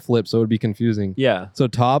 you had it flipped, so it would be confusing. Yeah. So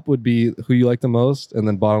top would be who you like the most, and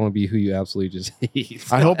then bottom would be who you absolutely just hate.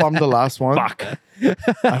 I hope I'm the last one. Fuck.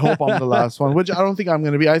 I hope I'm the last one, which I don't think I'm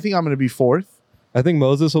going to be. I think I'm going to be fourth. I think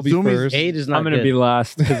Moses will be Zumi's first. 8 is not I'm gonna good. be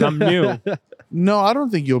last because I'm new. No, I don't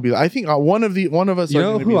think you'll be. I think one of us. You are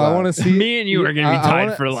know gonna who be I last. want to see? Me and you are gonna be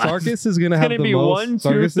tied for last. Sarkis is gonna It's have gonna the be most. 1, 2,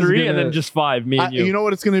 Sarkis is 3, and gonna- then just 5. Me and you. You know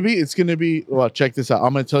what it's going to be? It's going to be. Well, check this out.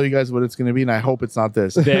 I'm going to tell you guys what it's going to be, and I hope it's not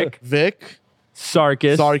this. Vic, Vic,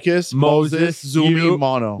 Sarkis, Sarkis, Moses, Zumi, you.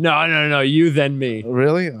 Mono. No. You then me.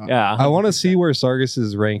 Really? Yeah. I want to see where Sarkis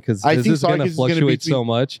is ranked because I this think is going Sarkis to is gonna fluctuate be so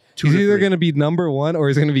much. two He's to either three. going to be number one or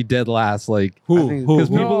he's going to be dead last. Like I think- because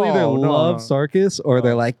people No, either no, love no. Sarkis or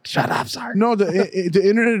they're like, shut up, Sarkis. No, the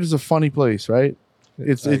internet is a funny place, right?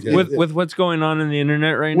 It's I get with what's going on in the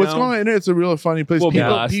internet right what's now. going on in the internet. It's a real funny place. We'll be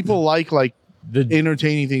People, last. people like The,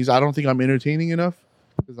 entertaining things. I don't think I'm entertaining enough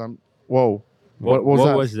because I'm. Whoa. What was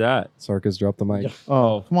that? was that? Sarkis dropped the mic.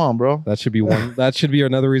 Oh, come on, bro. That should be one. That should be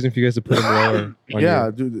another reason for you guys to put him lower. on Yeah,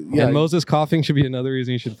 your- dude. Yeah, And Moses coughing should be another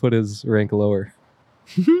reason you should put his rank lower.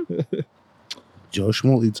 Joe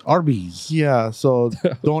Schmoll eats Arby's. yeah. So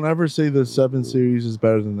don't ever say the 7 Series is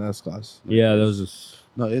better than the S Class. Yeah, those is.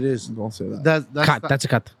 No, it is. Don't say that. That's Cut. not- That's a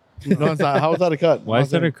cut. No, it's not. How is that a cut? Why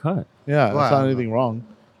is that a cut? Yeah, Wow. it's not anything wrong.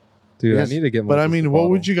 Dude, Yes, I need to get. But I Moses mean, the what bottle.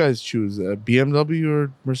 would you guys choose? BMW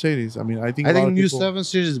or Mercedes? I mean, I think. I a lot think of new people- 7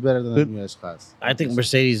 Series is better than the new S Class. I think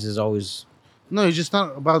Mercedes is always. No, it's just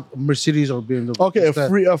not about Mercedes or BMW. Okay, It's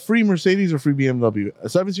that a free Mercedes or free BMW? A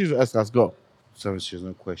 7 Series or S Class? Go. 7 Series,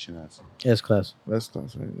 no question asked. S class. S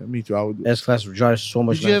Class, right? Yeah, me too. I would. S class drives so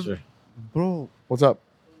much Did you have- nicer. Bro, what's up?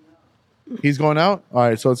 He's going out. All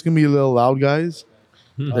right, so it's gonna be a little loud, guys.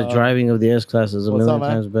 The driving of the S class is a what's million up,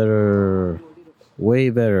 man? times better. Way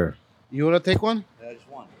better. You want to take one?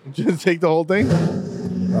 Just take the whole thing.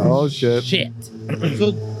 Oh shit! Shit.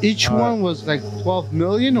 So each one was like 12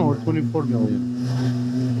 million or 24 million.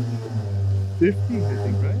 50, I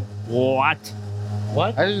think, right? What?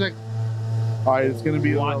 What? I just like All right, it's gonna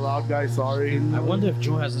be a What? little loud, guys. Sorry. I wonder if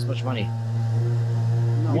Joe has this much money.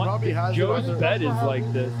 He probably has it Joe's on the- bed is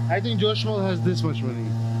like this. I think Joe Schmoll has this much money.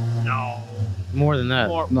 No. More than that.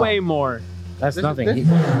 More, No. way more. That's This- nothing. this-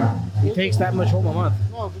 He takes that much home a month.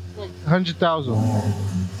 No, it's like 100,000.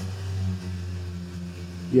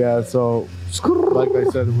 Yeah. So, like I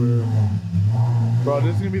said, bro.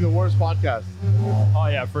 This is gonna be the worst podcast. Oh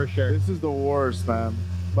yeah, for sure. This is the worst, man.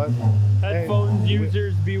 But Headphones Hey,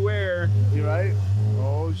 users beware. you right?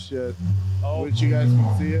 Oh shit! Oh, Which you guys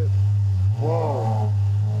can see it. Whoa.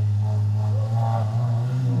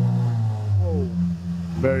 Whoa.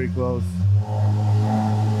 Very close.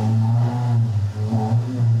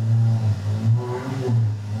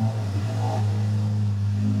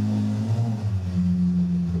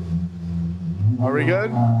 Are we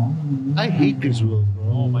good? I hate these wheels, bro.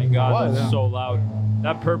 oh my god, What? that's so loud.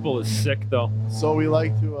 That purple is sick though. So we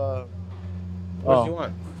like to. What do you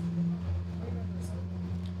want?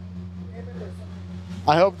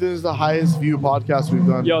 I hope this is the highest view podcast we've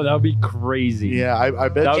done. Yo, that would be crazy. Yeah, I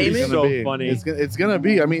bet That would it's be gonna so be. funny. It's gonna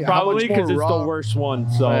be. I mean, Probably because because it's the worst one.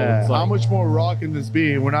 So it's how like, much more raw can this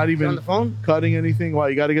be? We're not You on even the phone? cutting anything. Why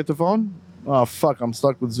you got to get the phone? Oh fuck! I'm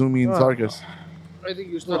stuck with Zoomy and Sarkis. I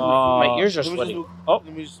think you're still. My ears are Let me sweaty. just- Oh.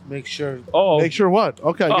 Let me just make sure. oh, Make sure what?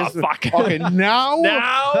 Okay, I Oh, guess. fuck. Okay, now.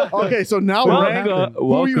 now. Okay, so now Welcome. rank.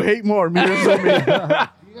 Who you hate more, me or Zoomy?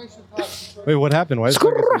 You guys should talk. Wait, what happened? Why is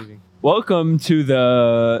Sarkis leaving? Welcome to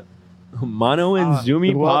the Mono and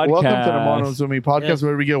Zoomy podcast. Welcome to the Mono Zoomy podcast, Yes.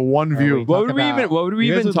 where we get one view. What would we even? What would we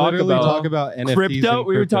You guys even would talk literally about? talk about NFTs Crypto. and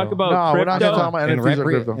We would talk crypto. about No, we're not crypto. gonna talk about and, NFTs or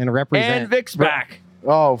crypto. and represent. And Vic's back.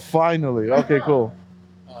 Oh, finally. Okay, cool.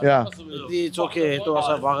 Yeah, It's okay. Ito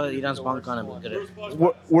sa baka Iran's bank ka namin.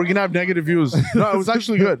 we're gonna have negative views. No, it was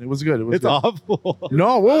actually good. It was good. It was It's good. awful.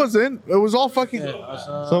 No, what wasn't? It was all fucking.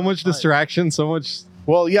 So much distraction. So much.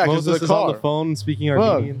 Well, yeah, because Moses the is on car. the phone speaking Look.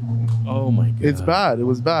 Armenian. Oh my god. It's bad. It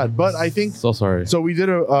was bad. But I think So sorry. so. We did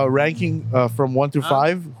a ranking from 1 to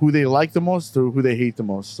 5, who they like the most or who they hate the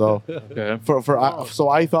most. So Okay. so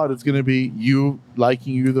I thought it's gonna be you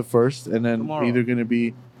liking you the first, and then Tomorrow. either gonna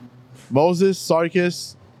be Moses,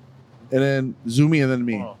 Sarkis, and then Zoomy, and then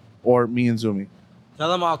me, Tomorrow. or me and Zoomy.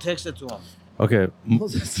 Tell him I'll text it to him. Okay.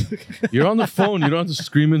 You're on the phone. You don't have to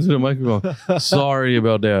scream into the microphone. Sorry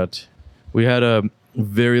about that. We had a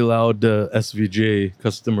very loud SVJ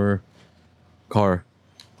customer car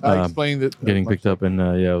I Um, explained it. getting picked up, and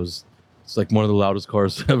yeah, it's like one of the loudest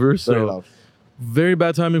cars ever. So Very loud. very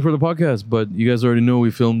bad timing for the podcast, but you guys already know we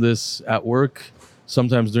filmed this at work,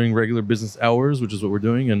 sometimes during regular business hours, which is what we're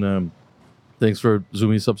doing. And Thanks for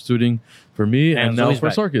Zumi substituting for me and now Zumi's for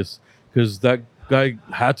back. Sarkis because that guy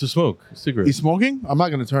had to smoke a cigarette. He's smoking? I'm not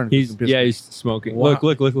gonna turn. He's smoking. Wow.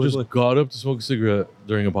 Look. Just got up to smoke a cigarette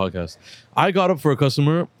during a podcast. I got up for a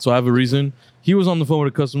customer, so I have a reason. He was on the phone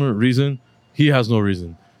with a customer. Reason? He has no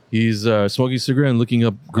reason. He's smoking a cigarette and looking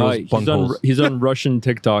up girls' buttholes. He's on Russian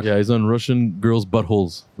TikTok. Yeah, he's on Russian girls'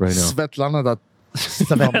 buttholes right now. Svetlana.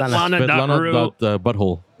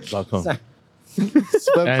 Svetlana.butthole.com.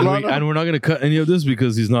 And we're not going to cut any of this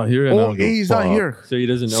because he's not here. And I Oh, don't give a he's not fuck. here. So he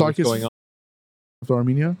doesn't know Sarkis what's going on. To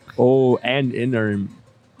Armenia. Oh, and in our...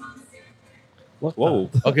 Whoa.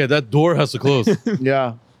 Okay, that door has to close.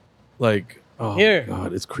 Yeah. Like, oh Here.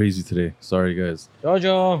 God, it's crazy today. Sorry, guys.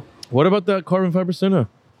 Jojo. What about that carbon fiber Senna?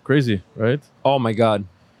 Crazy, right? Oh, my God.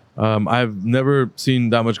 I've never seen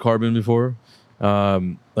that much carbon before.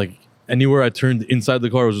 Like anywhere I turned inside the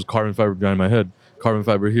car was just carbon fiber behind my head. Carbon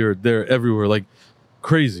fiber here, there, everywhere. Like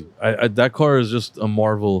crazy. That car is just a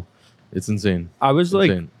marvel. It's insane. I was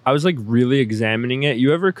Insane. like really examining it.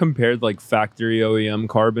 You ever compared like factory OEM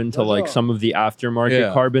carbon to like some of the aftermarket Yeah,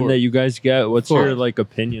 of carbon that course. you guys get? What's Of your course. like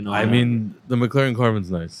opinion on I that? mean, the McLaren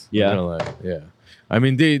carbon's nice. I'm Yeah. not gonna lie. Yeah. I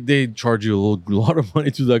mean, they charge you a lot of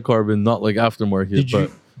money to that carbon, not like aftermarket, Did you-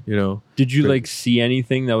 but you know, Did you Great. like see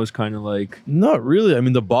anything that was kind of like, not really. I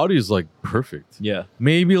mean, the body is like perfect. yeah,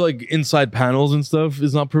 Maybe like inside panels and stuff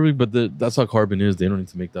is not perfect, but that's how carbon is. They don't need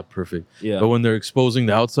to make that perfect. yeah. But when they're exposing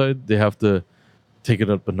the outside, they have to take it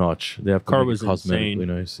up a notch. They have to Car make was it cosmetically insane.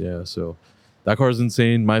 nice. Yeah, so that car is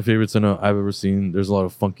insane. My favorite Senna I've ever seen. There's a lot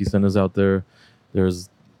of funky Sennas out there. There's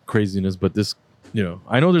craziness, but this, you know,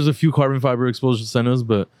 I know there's a few carbon fiber exposed Sennas,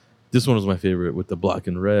 but this one was my favorite with the black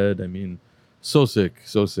and red. I mean, so sick.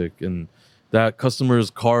 And that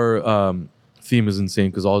customer's car theme is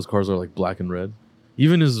insane because all his cars are like black and red.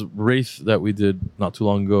 Even his Wraith that we did not too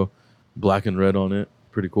long ago, black and red on it,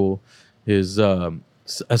 pretty cool. His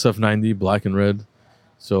SF90, black and red.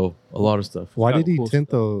 So a lot of stuff. Why got did he cool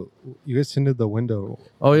tint the? You guys tinted the window.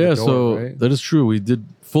 Oh yeah, door, so right? that is true. We did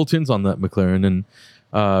full tints on that McLaren, and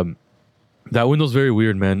that window's very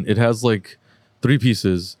weird, man. It has like 3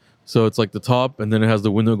 pieces. So it's like the top, and then it has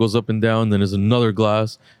the window goes up and down. Then there's another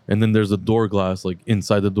glass, and then there's a door glass like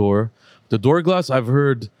inside the door. The door glass, I've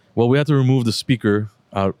heard. Well, we had to remove the speaker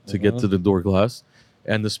out to get to the door glass,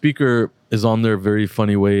 and the speaker is on there very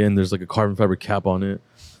funny way, and there's like a carbon fiber cap on it.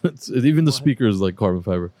 Even the speaker is like carbon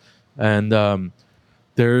fiber, and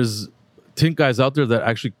there's tint guys out there that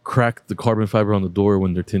actually crack the carbon fiber on the door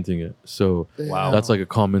when they're tinting it. So Wow. that's like a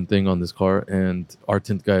common thing on this car, and our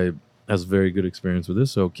tint guy has very good experience with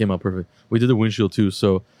this, so it came out perfect. We did the windshield too,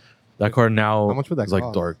 so that car now How much would that is like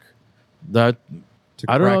cost? dark. That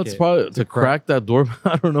To I don't know. crack It's it? probably to crack that door.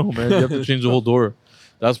 I don't know, man. You have to change the whole door.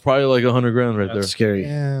 That's probably like $100,000 right That's scary.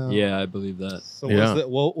 Damn. yeah, I believe that. So Yeah.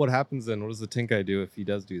 what happens then? What does the tint guy do if he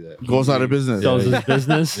does do that? Goes out of business. Sells his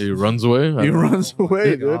business. there. He runs away. He runs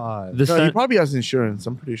away, dude. God. The No, he Sen- probably has insurance.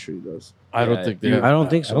 I'm pretty sure he does. I don't Yeah, think dude. they. I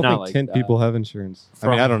don't think I so. don't Not think like tint that. people have insurance. I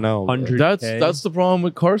mean, From I don't know. 100 That's the problem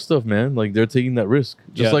with car stuff, man. Like they're taking that risk,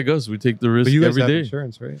 just Yeah. like us. We take the risk But you guys every have day.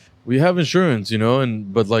 insurance, right? We have insurance, you know,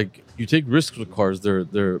 but like you take risks with cars.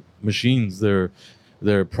 They're machines. They're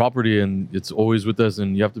property, and it's always with us.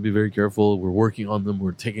 And you have to be very careful. We're working on them.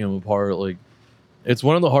 We're taking them apart. Like it's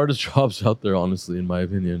one of the hardest jobs out there, honestly, in my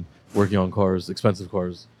opinion. Working on cars, expensive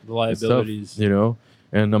cars. The It's tough, liabilities. you know.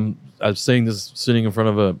 And I'm saying this sitting in front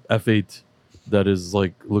of a F8 that is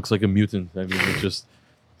like looks like a mutant. I mean, it's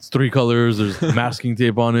 3 colors. There's masking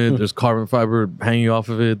tape on it. There's carbon fiber hanging off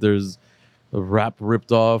of it. There's a wrap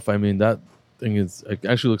ripped off. I mean, that thing it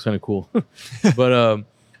actually looks kind of cool. But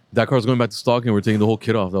that car's going back to stock, and we're taking the whole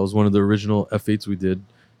kit off. That was one of the original F8s we did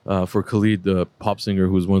for Khalid, the pop singer,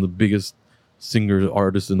 who was one of the biggest singer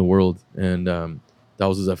artists in the world, and that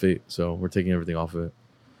was his F8. So we're taking everything off of it.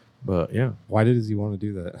 But yeah, Why does he want to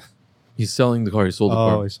do that? he's selling the car. He sold the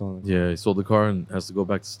car. Oh, he's selling it. Yeah, he sold the car and has to go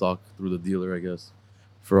back to stock through the dealer, I guess.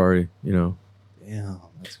 Ferrari, you know. Damn.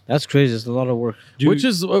 That's That's crazy. It's a lot of work. Which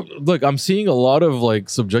is look, I'm seeing a lot of like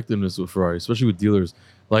subjectiveness with Ferrari, especially with dealers.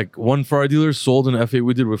 Like one Ferrari dealer sold an F8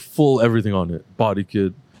 we did with full everything on it, body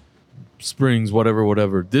kit, springs,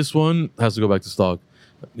 whatever. This one has to go back to stock.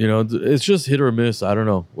 You know, it's just hit or miss. I don't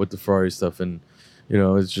know with the Ferrari stuff, and you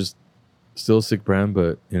know, it's just still a sick brand,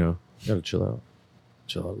 but you know, you gotta chill out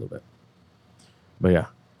a little bit. But yeah,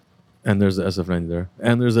 and there's the SF90 there,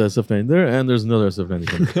 and there's the SF90 there, and there's another SF90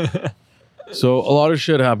 coming. So a lot of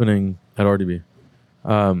shit happening at RDB.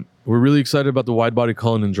 We're really excited about the wide body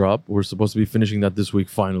Cullinan drop. We're supposed to be finishing that this week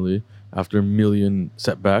finally after a million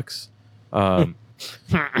setbacks.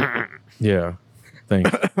 Yeah,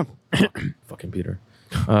 thanks. Fucking Peter.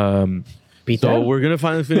 Beat So that. we're gonna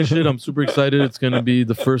finally finish it. I'm super excited. It's gonna be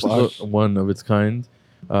the first one of its kind.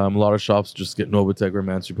 A lot of shops just get Novitec or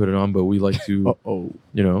Mansory put it on, but we like to,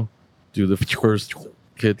 do the first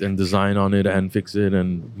kit and design on it and fix it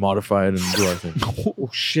and modify it and do our thing. Oh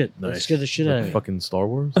shit! That Nice. scared the shit out of me. Fucking Star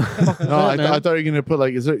Wars. No, I thought you were gonna put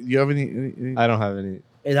like. Is there? Do you have any I don't have any.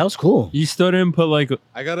 Hey, that was cool. You still didn't put like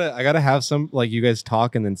I gotta have some like you guys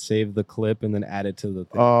talk and then save the clip and then add it to the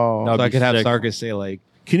thing. Oh, That'd So I be could have sick. Sarkis say like,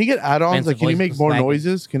 can you get add-ons? Man's Like, can you voice make was more snagging.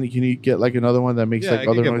 noises? Can you get like another one that makes yeah, like I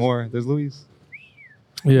could other get noises? more. There's Luis.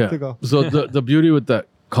 Yeah. To go. So the beauty with that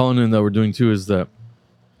Cullinan that we're doing too is that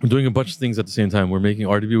we're doing a bunch of things at the same time. We're making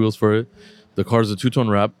RDB wheels for it. The car's a two-tone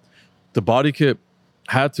wrap. The body kit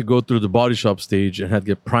had to go through the body shop stage and had to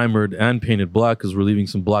get primered and painted black because we're leaving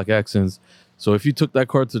some black accents. So if you took that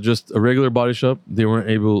car to just a regular body shop, they weren't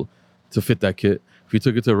able to fit that kit. If you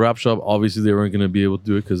took it to a wrap shop, obviously they weren't going to be able to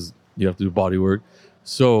do it because you have to do body work.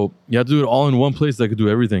 So you have to do it all in one place that could do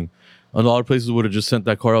everything. And a lot of places would have just sent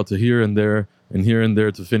that car out to here and there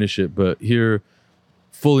to finish it. But here,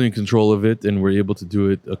 fully in control of it, and we're able to do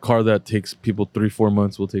it. A car that takes people 3-4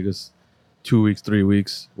 months will take us 2 weeks, 3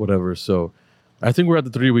 weeks, whatever. So I think we're at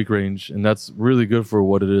the 3-week range, and that's really good for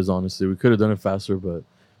what it is, honestly. We could have done it faster, but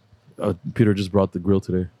Peter just brought the grill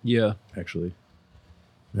today, yeah. actually.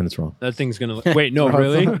 And it's wrong. That thing's gonna. Wait, no,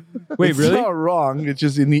 really? Wait, It's really? not wrong. It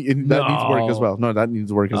just that needs work as No. well. No, that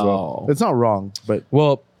needs work as well. No. It's not wrong, but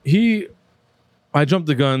Well, I jumped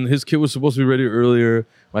the gun. His kit was supposed to be ready earlier.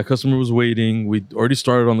 My customer was waiting. We already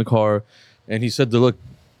started on the car, and he said, "Look,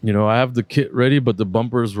 I have the kit ready, but the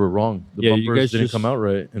bumpers were wrong. The Yeah, you bumpers guys didn't just- come out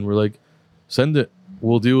right." And we're like, "Send it.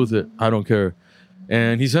 We'll deal with it. I don't care."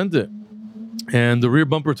 And he sent it, and the rear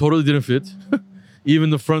bumper totally didn't fit.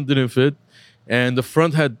 Even the front didn't fit, and the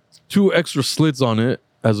front had 2 extra slits on it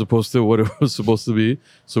as opposed to what it was supposed to be.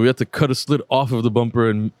 So we had to cut a slit off of the bumper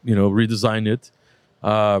and redesign it.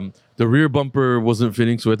 The rear bumper wasn't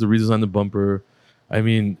fitting, so we had to redesign the bumper. I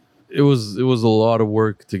mean, it was a lot of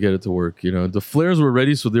work to get it to work. The flares were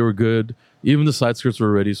ready, so they were good. Even the side skirts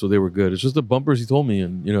were ready, so they were good. It's just the bumpers he told me,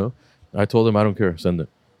 and I told him I don't care, send it.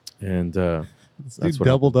 And Dude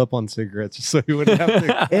doubled up on cigarettes just so he wouldn't have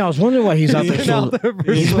to. Hey, I was wondering why he's out there.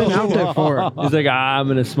 He's been out there for He's like, I'm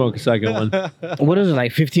gonna smoke a second one. what is it,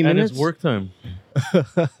 like 15 and minutes? it's work time.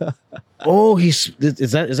 Oh, is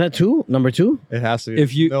that 2? Number 2? It has to be.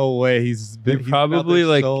 If you- no way, he's been You probably he's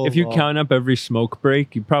been out there like so if you long. count up every smoke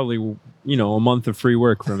break, you probably a month of free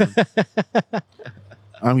work from him.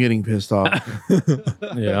 I'm getting pissed off.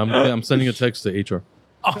 Yeah, I'm sending a text to HR.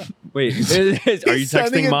 Wait, are you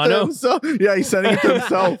texting Mono? Yeah, he's sending it to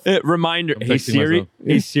himself. Reminder. I'm Hey texting Siri. myself.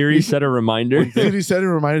 Hey Siri, set a reminder. Did he send a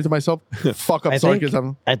reminder to myself? Fuck up I think-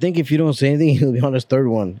 sarcasm. I think if you don't say anything, he'll be on his 3rd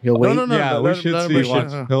one. He'll wait. no, Yeah, we let him- should let him see. push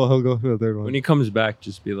Watch. it. He'll go for the third When one. he comes back,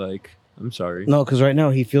 just be like, I'm sorry. No, because right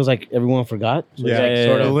now he feels like everyone forgot. So he's Yeah, like, yeah,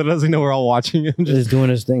 sort yeah. of He doesn't know we're all watching him. just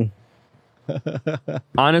doing his thing.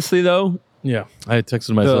 Honestly though, Yeah, I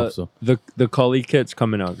texted myself. So the Cully kit's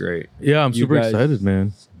coming out great. yeah, I'm You super guys- excited,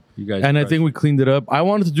 man. You guys And I think we cleaned it up. I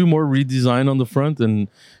wanted to do more redesign on the front, and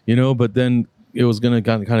but then it was gonna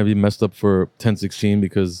kind of be messed up for 1016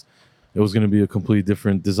 because it was gonna be a completely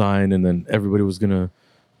different design, and then everybody was gonna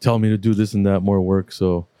tell me to do this and that more work.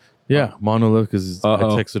 So yeah, Monolith because I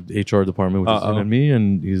Uh-oh. texted HR department, which is him and me,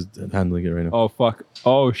 and he's handling it right now. Oh fuck.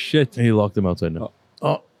 Oh shit. And he locked him outside now.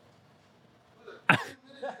 Oh.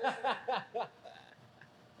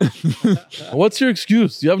 What's your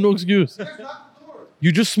excuse? You have no excuse.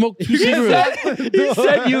 You just smoked 2 cigarettes. He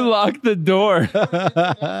said you locked the door.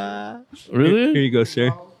 Here Really? you go, sir.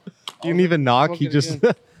 He didn't even knock. He just.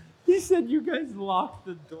 He said you guys locked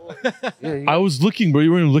the door. I was looking, bro.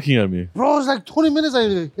 You weren't looking at me. Bro, it's like 20 minutes I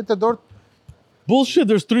hit the door. Bullshit.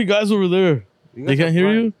 There's 3 guys over there. They can't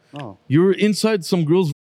hear you? No. You were inside some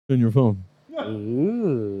girl's on your phone.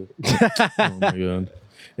 Ooh. Oh my god.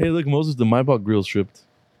 Hey, look, Moses, the Maybach grill stripped.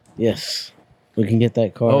 Yes. We can get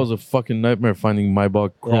that car. That was a fucking nightmare finding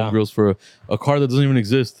Maybach chrome Yeah. grills for a car that doesn't even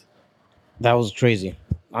exist. That was crazy.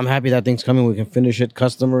 I'm happy that thing's coming. We can finish it.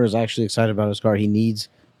 Customer is actually excited about his car. He needs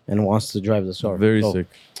and wants to drive this car. Very So sick.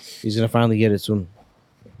 He's gonna finally get it soon.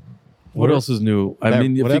 What else is new? I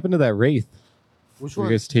mean, if what you- happened to that Wraith? Which You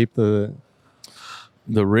one? guys taped the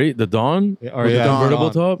the Dawn? or With the convertible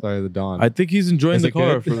top? Sorry, the Dawn. I think he's enjoying Is the it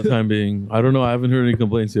car good? for the time being. I don't know. I haven't heard any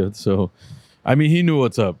complaints yet. So, I mean, he knew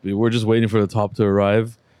what's up. We're just waiting for the top to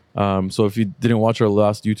arrive. So if you didn't watch our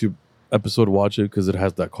last YouTube episode, watch it because it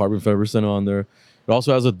has that carbon fiber Senna on there. It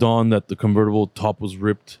also has a Dawn that the convertible top was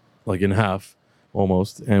ripped like in half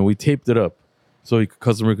almost, and we taped it up so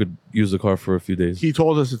customer could use the car for a few days. He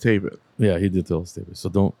told us to tape it. Yeah, he did tell us to tape it. So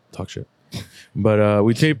don't talk shit. But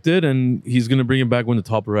we taped it, and he's gonna bring it back when the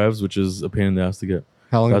top arrives, which is a pain in the ass to get.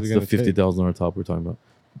 How long That's is it the gonna take? $50,000 top we're talking about.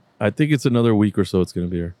 I think it's another week or so. It's gonna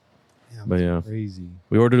be here. Damn, But yeah. crazy.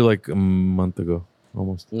 We ordered like a month ago,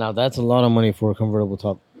 almost. Now that's a lot of money for a convertible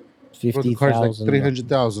top. Bro, the car's like 50,000.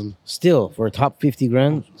 300,000. Still, for a top 50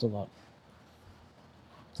 grand, it's a lot.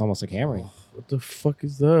 It's almost like hammering. What the fuck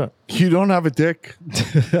is that? You don't have a dick.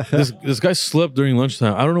 This guy slept during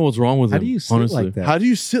lunchtime. I don't know what's wrong with How him. do you sit honestly. like that? How do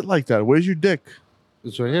you sit like that? Where's your dick?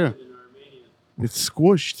 It's right here. It's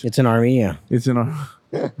squished. It's in Armenia. It's in a.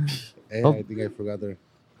 Hey, Oh. I think I forgot there.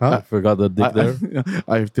 I forgot the dick there.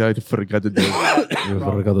 I forgot the dick. You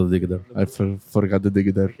forgot the dick there. I forgot the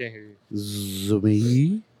dick there.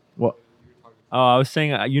 Zoomy. What? Oh, I was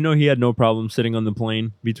saying, he had no problem sitting on the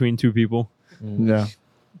plane between two people. Yeah.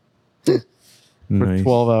 For Nice.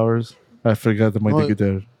 12 hours. I forgot that my No, dick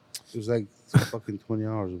there. It was like fucking 20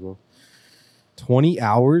 hours, bro. 20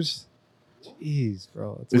 hours? Jeez,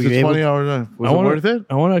 bro. That's Is Were it you able 20 hours? Was I it wanna- worth it?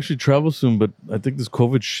 I want to actually travel soon, but I think this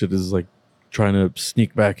COVID shit is like trying to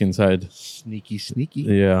sneak back inside. Sneaky, sneaky.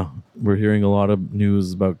 Yeah, we're hearing a lot of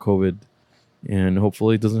news about COVID, and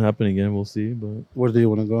hopefully it doesn't happen again. We'll see, but Where do you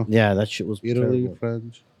want to go? Yeah, that shit was Italy, terrible.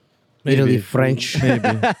 French. Italy, French. maybe.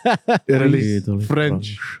 Italy, Italy,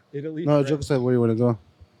 French. Italy. No, joke aside, where you want to go?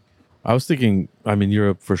 I was thinking,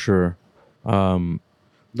 Europe for sure.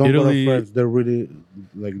 Don't Italy- go to France. They're really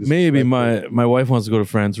like Maybe disrespectful. my wife wants to go to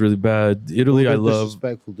France really bad. Italy, They're I love.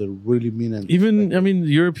 disrespectful. They're really mean and Even disrespectful.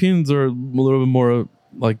 Europeans are a little bit more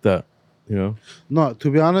like that. You know, No, to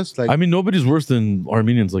be honest, like nobody's worse than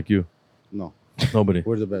Armenians like you. no, Nobody.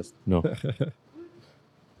 we're the best. No.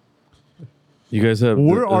 You guys have.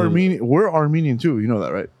 We're Armenian. We're Armenian too. You know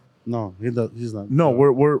that, right? No, he's not. No,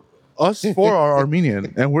 we're us four are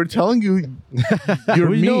Armenian, and we're telling you, you're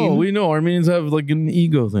we mean. know Armenians have like an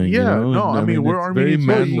ego thing. you Yeah, know? no, I mean, we're it's very Armenians.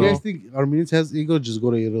 So Man, you no. guys think Armenians has ego? Just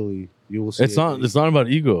go to Italy. You will see. It's not. It's not about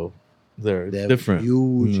ego. There, it's They have different.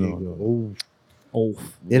 Huge No, ego. no. Oh,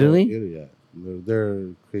 Italy? Yeah, they're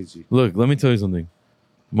crazy. Look, let me tell you something.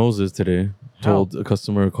 Moses today told a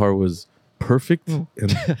customer a car was perfect and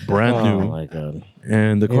brand Oh new, my god.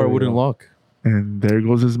 and the Here car we wouldn't go. lock, And there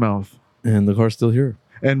goes his mouth. and the car's still here.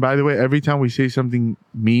 And by the way, every time we say something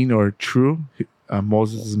mean or true,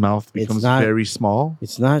 Moses' mouth becomes not- very small.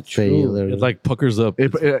 It's not true. Taylor. It like puckers up.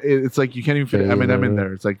 It's like you can't even fit M&M in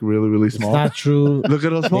there. It's like really, really It's small. not true. Look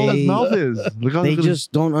at how small his They- mouth is. Look how They look at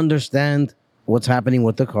just don't understand what's happening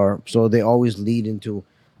with the car, so they always lead into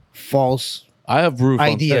false I have proof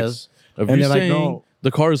ideas. on text of and you they're like, saying no.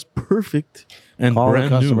 the car is perfect and Call the brand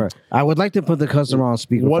customer. new. I would like to put the customer on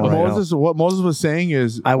speakerphone. what right now. Moses was saying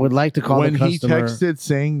is I would like to call when the he customer. texted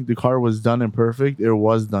saying the car was done and perfect, it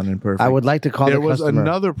was done and perfect. I would like to call there the was customer.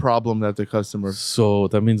 another problem that the customer So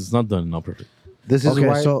that means it's not done, not perfect. This is Okay,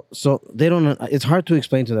 why. so they don't. It's hard to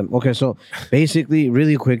explain to them. Okay, so basically,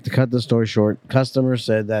 really quick to cut the story short, customer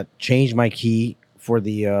said that change my key for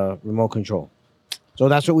the remote control. So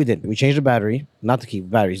that's what we did. We changed the battery, not the key,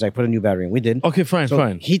 battery. He's like, put a new battery in. We did. Okay, fine, So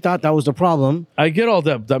fine. he thought that was the problem. I get all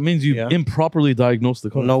that. That means you Yeah. improperly diagnosed the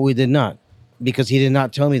car. No, we did not, because he did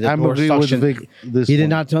not tell me the I'm door agreeing with suction. Vic. This He did one.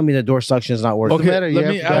 not tell me the door suction is not working. Okay, matter, you let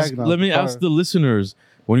have me to ask. diagnose Let me the ask car. the listeners: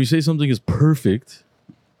 when you say something is perfect,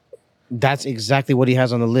 That's exactly what he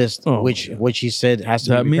has on the list, Oh. which he said has to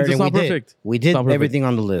That be means repaired, it's and not we perfect. Did. We It's did not perfect. everything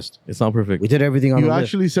on the list. it's not perfect. We did everything on You the list.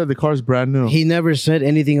 actually said the car's brand new. He never said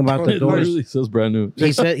anything about the It doors. literally says brand new.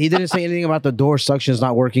 He said he didn't say anything about the door suctions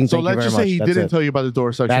not working. So Thank you let's very just much. say he That's didn't it. tell you about the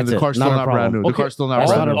door section. That's The it. car's Not still a not brand problem. new. The car's still not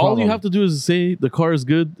That's brand not new. a All you problem. have to do is say the car is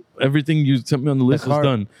good. Everything you sent me on the list car- is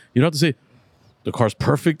done. You don't have to say the car's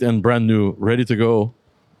perfect and brand new, ready to go.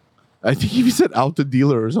 I think he said out the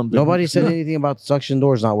dealer or something. Nobody said anything about suction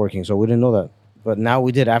doors not working, so we didn't know that. But now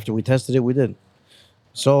we did. After we tested it, we did.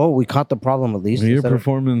 So we caught the problem at least. Your instead of-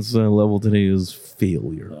 performance level today is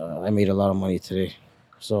failure. I made a lot of money today,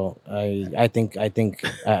 so I think I did. Look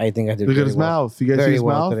very at his well. mouth. You guys see Very his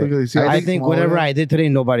well mouth? today. Look at his, see how I big think small whatever it is? I did today,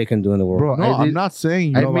 nobody can do in the world. Bro, No, I I'm did- not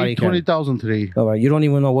saying I you. Nobody made can. 20,000 today. Nobody. You don't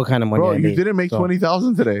even know what kind of money Bro, I you made. didn't make So,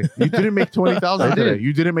 20,000 today. You didn't make 20,000 I did. today.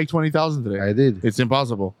 You didn't make 20,000 today. I did. It's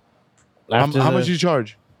impossible. How after how the- much you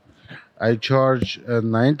charge? I charge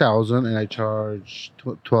 9,000 and I charge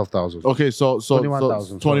 12,000. Okay, so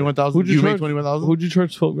 21,000, 21,000. Who'd you You made charge? 21,000. Who'd you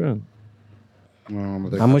charge 12 grand?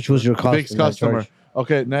 How much was your cost? Big in that customer. charge?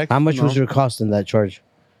 Okay, next. How much No. was your cost in that charge?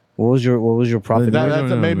 What was your profit?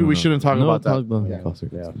 Maybe we shouldn't talk about that.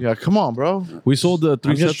 Yeah. Yeah, come on, bro. We sold 3 I'm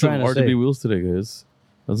just sets of trying to RDB say. wheels today, guys.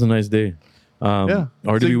 That was a nice day. Yeah.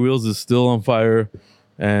 RDB So- wheels is still on fire,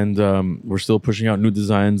 and we're still pushing out new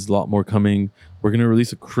designs. A lot more coming. We're gonna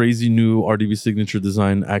release a crazy new RDB signature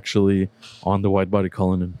design actually on the wide body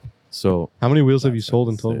Cullinan. So How many wheels have you sold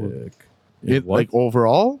in total? sick. It What? like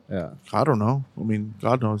overall, Yeah. I don't know. I mean,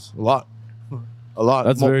 God knows, a lot, a lot.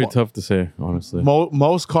 That's very tough to say, honestly.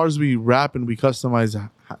 Most cars we wrap and we customize,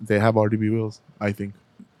 they have RDB wheels. I think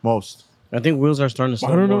most. I think wheels are starting to.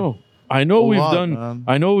 I don't know. I know A we've lot, done. man.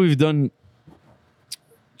 I know we've done.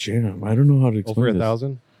 Damn, I don't know how to explain Over this.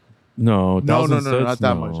 1,000? No, No, 1,000 not sets?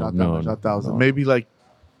 that No, much. Not that no, much. Not 1,000. no. Maybe like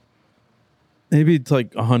Maybe it's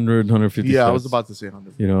like 100, 150. yeah. I sets. was about to say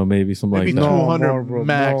 100. You know, maybe something Maybe like that. 200 more, bro,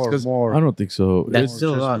 max, 'cause more. I don't think so. That's It's-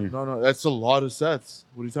 still a lot. No, that's a lot of sets.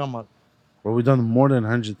 What are you talking about? Bro, we done more than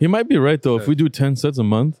 100. he might be right though. If we do 10 sets a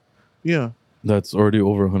month, Yeah, that's already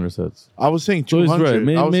over 100 sets. I was saying So he's 200. right. I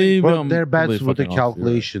Maybe, was saying, Bro, I'm they're bad completely with the fucking off here.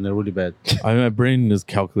 calculation. They're really bad. My brain is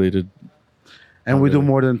calculated. And we do really.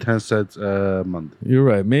 more than 10 sets a month. You're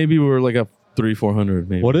right. Maybe we're like at 300-400.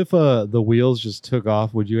 Maybe. What if the wheels just took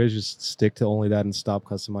off? Would you guys just stick to only that and stop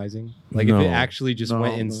customizing? Like if No. it actually just No,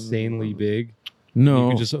 went no, no, insanely no. big, No. you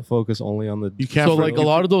could just focus only on the. you can't. So like a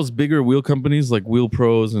lot of those bigger wheel companies, like Wheel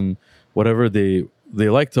Pros and whatever, they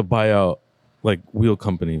like to buy out like wheel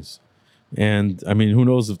companies. And I mean, who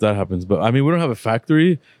knows if that happens? But I mean, we don't have a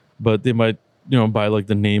factory, but they might, buy like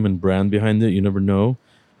the name and brand behind it. You never know.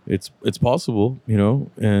 It's possible,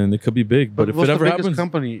 and it could be big. But if what's it the ever biggest happens,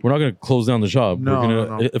 company? we're not going to close down the shop. No, we're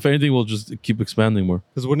gonna, no. If anything, we'll just keep expanding more.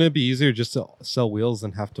 Because wouldn't it be easier just to sell wheels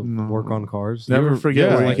than have to No. work on cars? Never You're- forget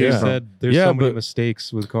yeah, where Like you you came from. said, there's Yeah, so many but-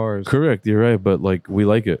 mistakes with cars. Correct. You're right. But like, we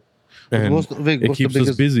like it. And Vic, it what's the keeps us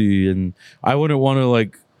biggest? busy, and I wouldn't want to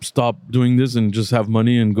like stop doing this and just have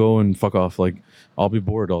money and go and fuck off. Like, I'll be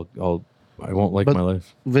bored. I won't like But- my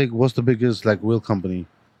life. Vic, what's the biggest like wheel company?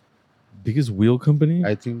 Biggest wheel company,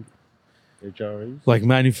 I think HRAs. like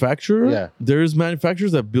manufacturer. Yeah. There's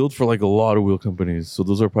manufacturers that build for like a lot of wheel companies, so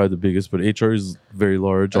those are probably the biggest. But HR is very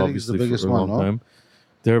large, I think it's the obviously, biggest for a long one, no? time.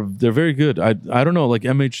 They're very good. I don't know, like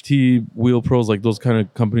MHT, Wheel Pros, like those kind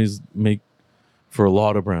of companies make for a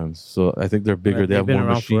lot of brands. So I think they're bigger. Right, They they've have been more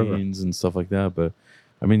around forever. machines and stuff like that. But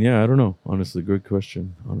I mean, yeah, I don't know. Honestly, good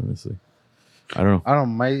question. Honestly, I don't know. I don't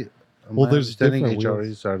know. My There's understanding different HRAs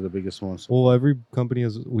wheels. are the biggest ones. Well, every company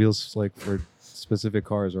has wheels like for specific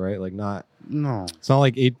cars, right? Like not. No. It's not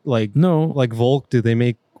like No, like Volk. Do they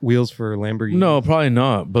make wheels for Lamborghini? no, probably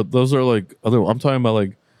not. But those are like other. I'm talking about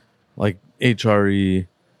like HRE.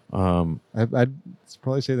 I'd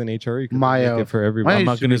probably say than HRE. 'cause they Maya- make it for everybody. I'm Maya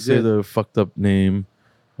not used to gonna be say good. the fucked up name.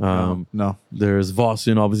 No. There's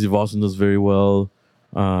Vossen. Obviously, Vossen does very well.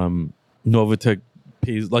 Novatech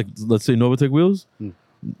pays, like, let's say Novatech wheels. Hmm.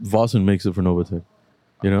 Vossen makes it for Novatech.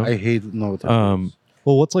 I hate no.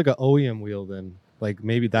 Well, what's like an OEM wheel then? Like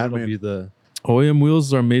maybe that'll mean? be the OEM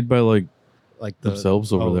wheels are made by like like the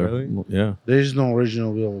themselves over oh, there. really? Yeah. There's no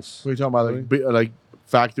original wheels. What are you talking about? Like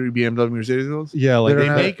factory BMW Mercedes wheels? Yeah, like They They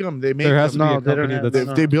don't make them. They make there has to them. be No, a they don't company have- that's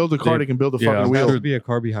If they build a car, They- they can build a yeah, fucking there has wheel. to be a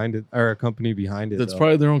car behind it or a company behind it. That's though.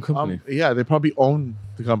 probably their own company. Yeah, they probably own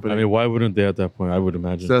the company. I mean, why wouldn't they at that point? I would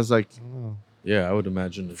imagine. so it's like Oh, Yeah, I would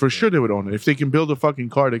imagine. for sure they would own it. If they can build a fucking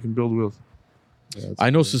car, they can build wheels. yeah, that's I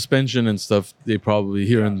know cool. suspension and stuff. They probably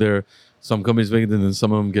here and there. Some companies make it, and then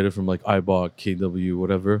some of them get it from like iBot, KW,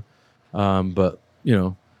 whatever. But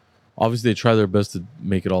obviously they try their best to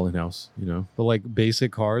make it all in house. But like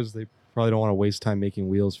basic cars, they probably don't want to waste time making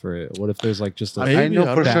wheels for it. What if there's like just a Maybe, I know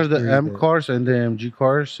I for don't sure the factory M that- cars and the MG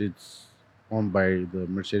cars, it's owned by the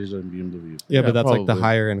Mercedes and BMW. yeah, Yeah, but that's like the probably.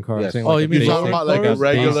 higher end car. I'm Yes. saying, Oh, like you a mean basic talking about like a car?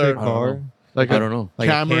 regular- Basic I don't car? know. Like I a don't know. Like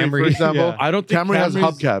a Camry, for Camry, example. yeah. I don't think Camry has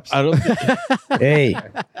Camrys- hubcaps. I don't. Think, Hey,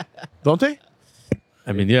 Don't they?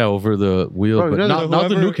 I mean, yeah, over the wheel, Bro, but you know, not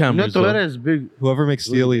the new whoever- Camrys. Toyota though. is big. Whoever makes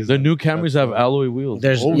Steelies. The new Camrys have alloy wheels.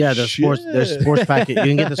 there's Oh, there's sports package. You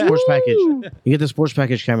can get the sports package. You get the sports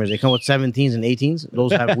package cameras. They come with 17s and 18s.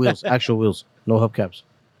 Those have wheels, actual wheels, no hubcaps.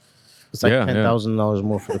 It's like Yeah, $10,000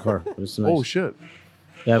 more for the car. But it's nice. Oh shit.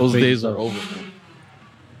 They have Those crazy days stuff. are over.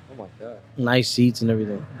 Nice seats and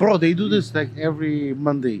everything. Bro, they do this like every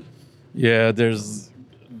Monday. Yeah, there's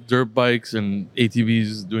dirt bikes and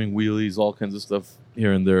ATVs doing wheelies, all kinds of stuff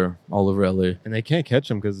here and there, all over LA. and they can't catch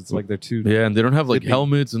them because it's like they're too. Yeah, and they don't have like Zippy.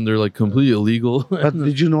 helmets, and they're like completely illegal. But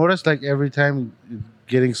did you notice like every time it's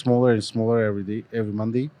getting smaller and smaller every day, every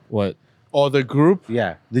Monday? What? Oh, the group?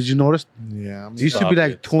 Yeah. Did you notice? Yeah. It used to Stop be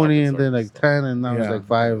like it, 20 stop it, and then stop like 10 and now it's Yeah. like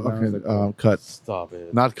 5. Now it's Okay. like, Cut. Stop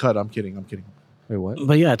it. Not cut. I'm kidding. Wait, what?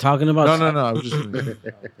 But yeah, talking about No. I was just.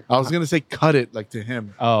 I was gonna say cut it like to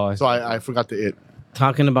him. Oh, So I forgot the it.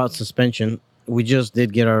 talking about suspension. We just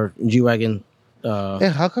did get our G-Wagon. hey,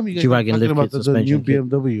 how come you guys are G-Wagon talking lift about kit the new suspension kit.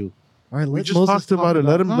 BMW? All right, We let just Moses talked about it.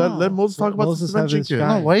 Let him. No. Let Moses talk about Moses the have suspension his kit.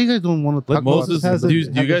 shine. No, why you guys don't want to Let talk Moses. about has Do a- you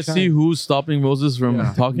have a guys shine. see who's stopping Moses from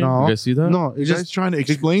Yeah. talking? No. You guys see that? No, You it's guys just trying to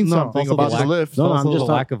explain no, something also about the the lack- lift. No, I'm Also just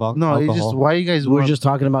the lack of no. It's alcohol. just why you guys We were want. just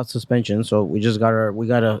talking about suspension, so we got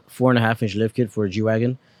a 4.5-inch lift kit for a G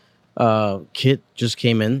wagon. Kit just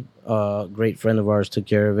came in. Great friend of ours took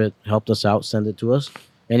care of it, helped us out, sent it to us,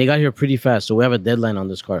 and he got here pretty fast. So we have a deadline on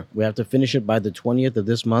this car. We have to finish it by the 20th of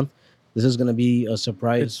this month. This is gonna be a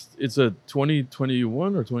surprise. It's a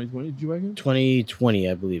 2021 or 2020 G wagon. 2020,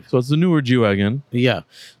 I believe. So it's the newer G wagon. Yeah.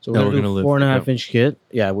 So That we're we're gonna gonna do lift, 4.5-inch kit.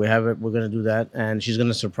 Yeah, we have it. We're gonna do that, and she's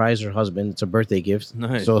gonna surprise her husband. It's a birthday gift.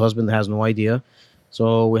 Nice. So the husband has no idea.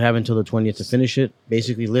 So we have until the 20th to finish it.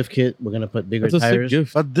 Basically, lift kit. We're gonna put bigger That's a sick tires.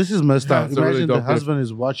 gift. But this is messed Yeah, up. it's a really Imagine the dope gift. husband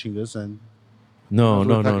is watching this and No, We're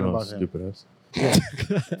no, no, talking no. about him. Stupid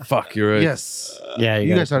ass. Fuck, you're right. yes, Yeah,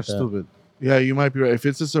 you guys gotta are put that. stupid. Yeah, you might be right. If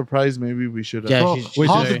it's a surprise, maybe we should. Yeah, Bro, she's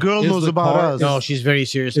how very- the girl is knows the about car- us? No, she's very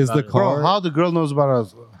serious. Is about the it. car- Bro, how the girl knows about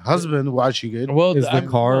us? Husband watching it. Well, Is the I'm-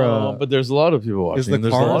 car, no, but there's a lot of people watching. is the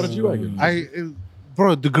There's car- a lot of G wagons.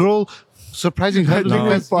 Bro, the girl surprising husband think we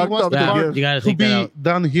because he fucked wants up the the car gift. You gotta to take that be out.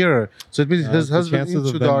 done here. So it means his the husband chances into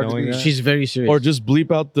of the them knowing RDB. that. She's very serious. Or just bleep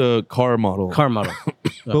out the car model. car model.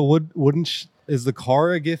 But is the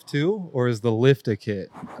car a gift too, or is the lift a kit?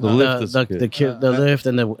 The lift is the good. kit, the lift,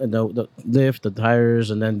 and the lift, the tires,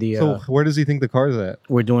 and then the. So where does he think the car's at?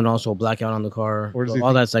 We're doing also blackout on the car. Where does So he all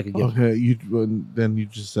think- that's like a gift. Okay, then you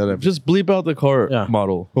just said it. Just bleep out the car Yeah.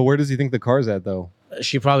 model. But where does he think the car's at though?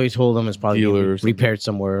 She probably told him it's probably Dealer being or something. repaired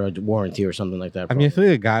somewhere, a warranty or something like that. I mean, I probably.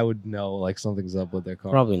 feel like a guy would know like something's up with their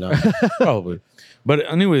car. Probably not. Probably. But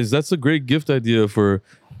anyways, that's a great gift idea for,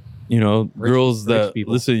 girls rich that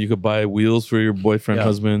people. listen. You could buy wheels for your boyfriend, Yeah.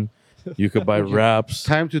 husband. You could buy wraps.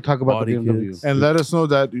 Time to talk about Body the BMW. kits. And let us know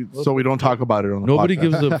that so we don't talk about it on the Nobody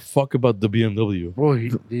podcast. gives a fuck about the BMW.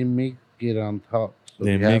 Bro, they make it on top. So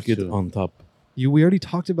They we have make it to. on top. We already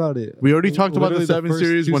talked about it. We already talked about the Literally 7 first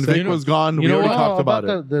Series 2 when Vic seconds. was gone. You We know already what? talked about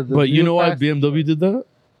it. But you new know why fast- BMW did that?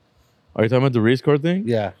 Are you talking about the race car thing?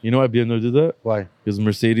 Yeah. You know why BMW did that? Why? Because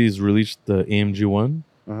Mercedes released the AMG One,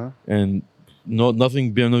 Uh-huh. and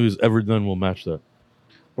nothing BMW has ever done will match that.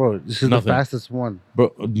 Bro, this is Nothing. the fastest one.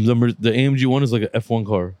 Bro, the AMG One is like an F1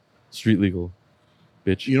 car, street legal,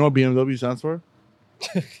 bitch. You know what BMW stands for?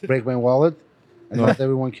 Break my wallet. And No. not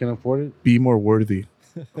everyone can afford it. Be more worthy.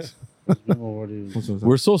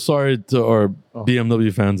 We're so sorry to our Oh.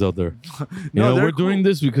 BMW fans out there. No, they're we're doing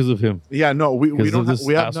this because of him. Yeah, no, we Because don't. of Have, this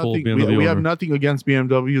we have asshole nothing. BMW We have owner. nothing against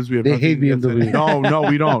BMWs. We have They nothing hate against BMW. it. No,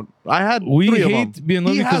 we don't. I had We 3 of hate them.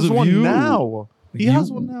 BMW He because has of one you. now. He has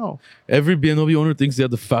You- one now. Every BMW owner thinks they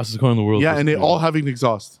have the fastest car in the world. Yeah, and they all have an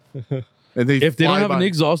exhaust. And they If they don't fly have an by.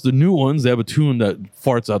 exhaust, the new ones they have a tune that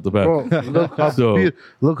farts out the back. Bro, So-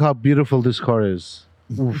 look how beautiful this car is.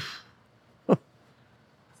 Oof.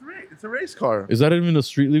 It's a race car. Is that even a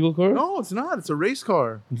street legal car? No, it's not. It's a race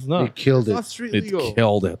car. It's They not. killed It's it. not street It legal.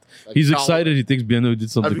 killed it. He's killed excited. He thinks BMW did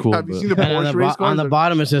something Have you, cool. have you but- seen the And Porsche race cars? on the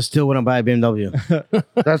bottom it says still wouldn't buy a BMW.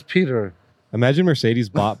 That's Peter. Imagine Mercedes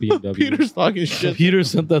bought BMW. Peter's talking shit. Peter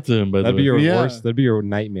sent that to him, by the That'd way. be your Yeah. worst. That'd be your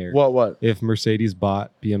nightmare. What? If Mercedes bought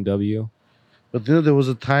BMW? But there was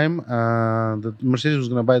a time that Mercedes was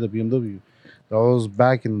gonna buy the BMW. That was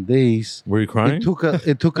back in the days. Were you crying?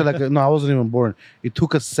 It took no, I wasn't even born. It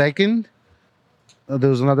took a second. There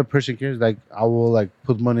was another person here like I will like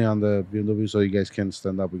put money on the BMW so you guys can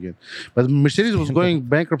stand up again. But Mercedes was going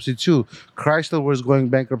bankruptcy too. Chrysler was going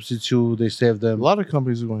bankruptcy too. They saved A them. lot of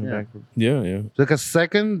companies are going Yeah. bankrupt. Yeah. Like a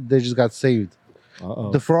second, they just got saved.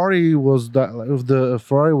 Uh-oh. The Ferrari was that. If the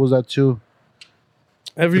Ferrari was that too.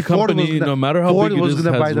 Every The Ford company, was gonna- no matter how Ford big it was is,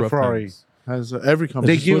 gonna has buy the rough Ferrari. times. Has every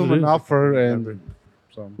company? They just give what them it an is. offer Every- and.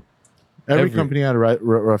 So. Every Every- company had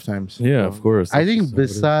rough times. Yeah, of course. I That's think just what it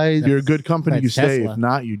is. besides If you're a good company, you That's stay. Tesla. If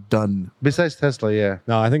not, you done. besides Tesla, yeah.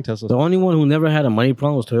 No, I think Tesla's. The only one who never had a money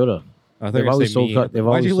problem was Toyota. I think they've I always say sold me. car- they've Why'd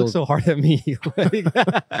always you look sold- so hard at me?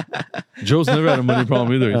 Joe's never had a money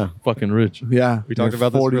problem either. He's Yeah. fucking rich. Yeah, We talked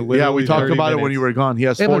about this for Yeah, literally we talked 30 about it when minutes. you were gone. He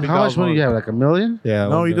has Hey, but 40,000. how much money do you have? Like $1 million? Yeah.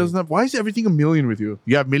 No, he okay. doesn't have. Why is everything a million with you?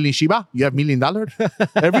 You have million Shiba? You have $1 million?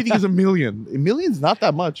 Everything is a million. A million's not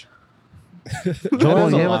that much. Joel,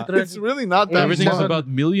 is a you have lot. a It's really not that Everything's much. about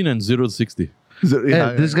million and 0 to 60.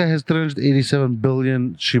 Yeah, this guy has 387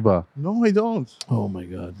 billion Shiba. No, I don't. Oh my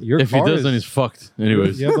god. Your if he car does, is- then he's fucked.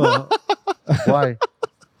 Anyways. You have a, Why?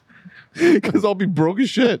 Because I'll be broke as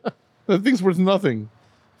shit. That thing's worth nothing.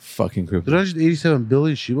 Fucking crypto. 387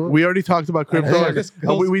 billion Shiba. We already talked about crypto. Yeah, this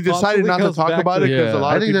goes- We decided not to goes talk back about to- it because Yeah. a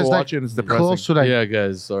lot I of think people that's like watching. It's depressing. close to like Yeah,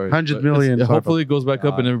 guys, sorry. 100 But million. hopefully it goes back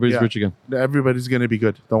up and everybody's Yeah. rich again. Everybody's gonna be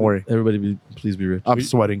good. Don't worry. Please be rich. I'm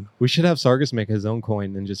sweating. We should have Sargus make his own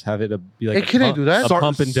coin and just have it be like Hey, can I do that? a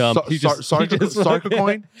pump and dump. Sarka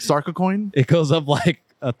coin. Sarka coin. It goes up like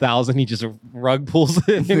 1,000. He just rug pulls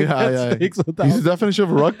it. Yeah. Takes He's the 1,000. definition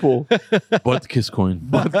of a rug pull. Butt kiss coin.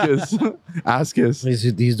 Butt kiss. Ass kiss.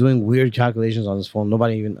 He's doing weird calculations on his phone. I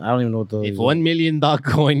don't even know what the. If $1 million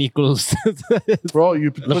coin equals, Bro,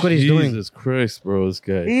 you Look what he's doing. Jesus Christ, bro, this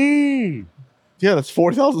guy. Yeah, that's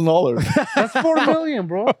 $4,000. That's 4 million,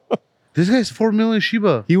 bro. This guy's 4 million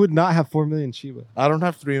Shiba. he would not have 4 million Shiba. I don't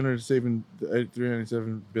have 307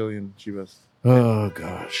 billion Shibas. Oh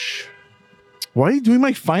gosh. Why are you doing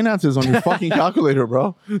my finances on your fucking calculator,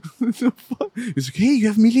 bro? It's like, hey, you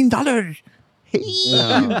have $1 million. Hey.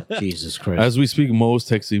 Oh, Jesus Christ. As we speak, Mo's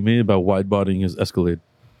texting me about wide bodying his Escalade.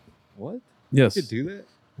 What? Yes, You could do that?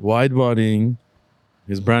 wide bodying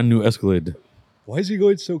his brand new Escalade. Why is he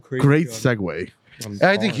going so crazy? Great on- segue. on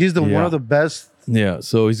I think he's the one Yeah. of the best. Yeah,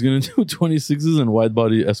 so he's gonna do 26s and wide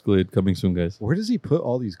body Escalade coming soon, guys. Where does he put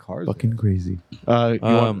all these cars? Fucking crazy. You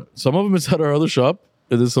want- Some of them is at our other shop.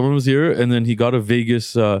 And then some of them is here, and then he got a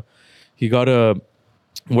Vegas. He got a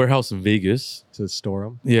warehouse in Vegas. to store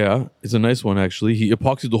them? Yeah, it's a nice one actually. He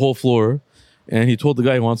epoxied the whole floor, and he told the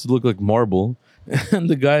guy he wants it to look like marble. And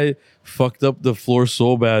the guy fucked up the floor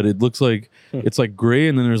so bad it looks like it's like gray,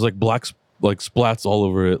 and then there's like black like splats all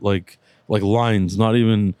over it, like lines. Not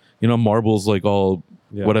even marbles like all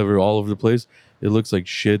whatever all over the place. It looks like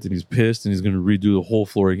shit, and he's pissed, and he's gonna redo the whole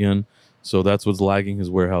floor again. So that's what's lagging his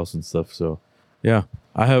warehouse and stuff. So yeah,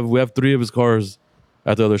 we have 3 of his cars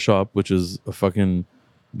at the other shop, which is a fucking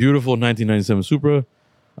beautiful 1997 Supra,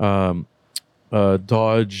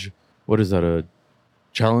 Dodge. What is that? A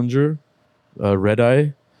Challenger, Red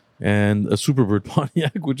Eye, and a Superbird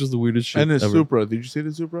Pontiac, which is the weirdest shit. and a ever. Supra. Did you say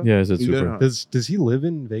the Supra? Yeah, it's a You did, Supra. huh? Does he live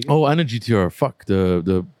in Vegas? Oh, and a GTR. Fuck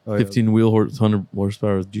the Oh, yeah. 15 wheel 100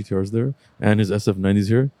 horsepower GTR's there, and his SF90's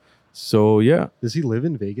here. So yeah, Does he live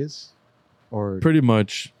in Vegas? Or pretty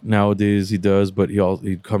much nowadays he does, but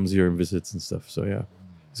he comes here and visits and stuff. So yeah,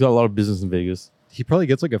 he's got a lot of business in Vegas. he probably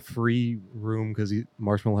gets like a free room because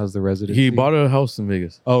Marshmallow has the residency. He bought a house in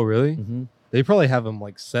Vegas. Oh, really? Mm-hmm. They probably have him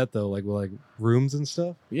like set though, like with like rooms and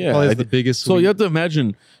stuff. Yeah, Probably I has the d- biggest. So suite. you have to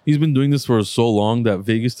imagine he's been doing this for so long that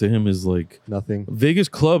Vegas to him is like nothing. Vegas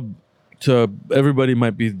club. To everybody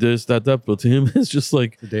might be this, that, but to him it's just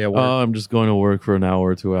like, The day at work. I'm just going to work for an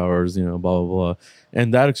hour, 2 hours, blah blah blah.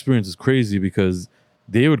 And that experience is crazy because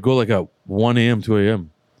they would go like at 1 a.m., 2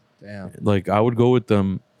 a.m. Damn. Like I would go with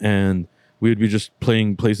them and we'd be just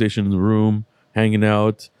playing PlayStation in the room, hanging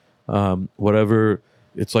out, whatever.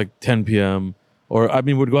 It's like 10 p.m. Or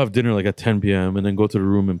we'd go have dinner like at 10 p.m. and then go to the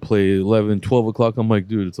room and play 11, 12 o'clock. I'm like,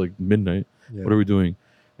 dude, it's like midnight. Yeah. What are we doing?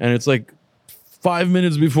 And it's like 5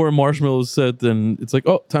 minutes before Marshmallow is set, and it's like,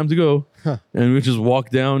 oh, time to go. Huh. And we just walk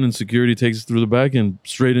down, and security takes us through the back and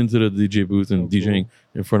straight into the DJ booth and Oh, DJing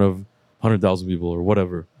in front of 100,000 people or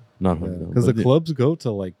whatever. Not 100,000. Because the but clubs go to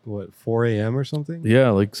like what 4 a.m. or something. yeah,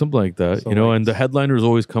 like something like that, So, you know. like, And the headliners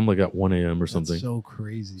always come like at 1 a.m. or That's something. so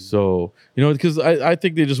crazy. So because I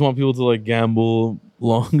think they just want people to like gamble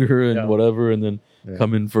longer and Yeah. whatever, and then Yeah.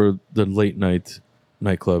 come in for the late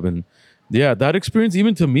nightclub. And yeah, that experience,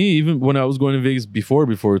 even to me, even when I was going to Vegas before,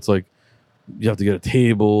 it's like you have to get a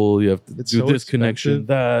table, you have to It's do so this connection,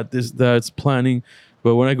 expensive. that's planning.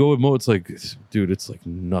 But when I go with Mo, it's like, dude, it's like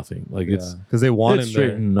nothing. Like it's because they want it's him straight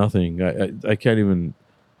there. nothing. I can't even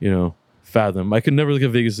fathom. I could never look at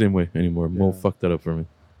Vegas the same way anymore. Mo Yeah. fucked that up for me.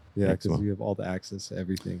 Yeah, Thanks, because Mo. you have all the access to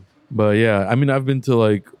everything. But yeah, I've been to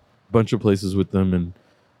like a bunch of places with them, and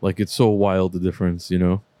like it's so wild the difference,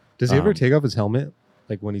 Does he ever Um, take off his helmet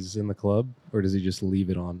like when he's in the club, or does he just leave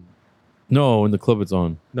it on? No, in the club it's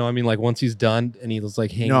on. No, I mean like once he's done and he's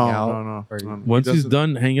like hanging No, out. no. or- Once he's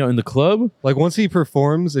done hanging out in the club, Like once he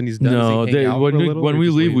performs and he's done. no, does he hang out when for a we, little, when or we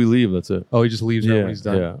just leave, we leaves? leave. That's it. Oh, he just leaves right Yeah, when he's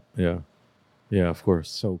done. yeah, of course.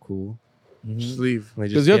 So cool. Just leave. And they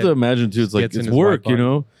Because just you have get- to imagine too, it's like gets in it's his work,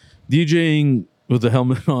 wide DJing with the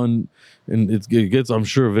helmet on, and it gets, I'm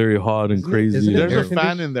sure, very hot and Isn't it- crazy. isn't it There's air a fan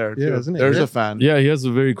conditioned? in there. Yeah, too. isn't it There's air- a fan. Yeah, he has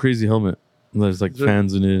a very crazy helmet. There's like Is there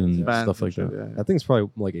fans in it and Fans stuff and like shit, that. yeah. That thing's probably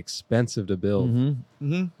like expensive to build.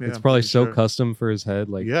 Mm-hmm. It's probably so custom for his head,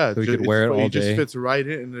 like yeah, so he ju- could wear it all It just day. fits right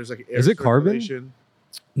in, and there's like air Is it carbon? circulation.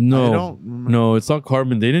 I No, don't remember. no, it's not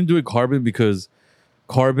carbon. They didn't do it carbon because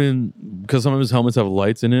some of his helmets have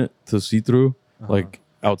lights in it to see through, Uh-huh. like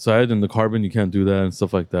outside, and the carbon you can't do that and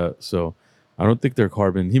stuff like that. So I don't think they're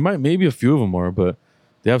carbon. Maybe a few of them are, but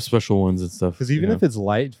They have special ones and stuff. Because even you if it's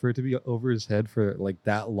light, for it to be over his head for like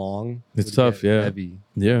that long, It's would tough, get yeah. heavy.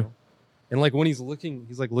 Yeah. And like when he's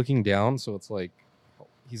like looking down, so it's like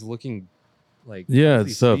he's looking like Yeah, you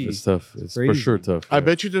it's tough. see. It's tough. It's for crazy. sure tough. I yeah.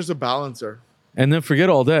 bet you there's a balancer. And then forget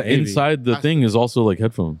all that. Maybe. Inside the Has thing to is also like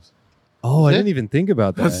headphones. Oh, I Is it? didn't even think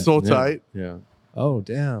about that. That's so Yeah. tight. Yeah. Oh,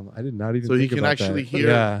 damn! I did not even. So you think can about actually that. hear-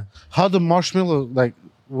 Yeah, How the marshmallow like?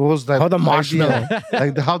 What was that? How the idea? marshmallow.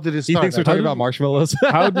 like how did it he start? thinks we're Like, talking about marshmallows.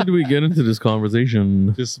 How did we get into this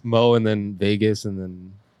conversation? Just Mo and then Vegas and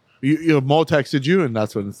then. Mo texted you, and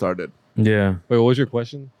that's when it started. Yeah. Wait, what was your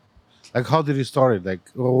question? Like how did it start? Like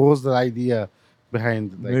what was the idea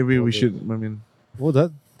behind? Like, Maybe all we the- should. I mean, Well,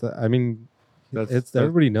 that I mean, That's- it's that-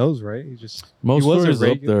 everybody knows, right? He just Most he was a stories up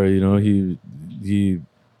regular- there, you know, he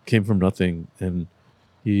came from nothing and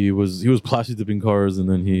he was plastic dipping cars and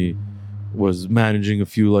then he was managing a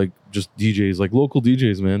few like just DJs, like local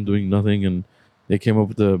DJs, man, doing nothing, and they came up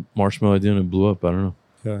with the marshmallow idea and it blew up. I don't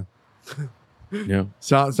know. Yeah.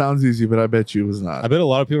 sounds easy, but I bet you it was not. I bet a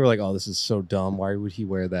lot of people are like, "Oh, this is so dumb. Why would he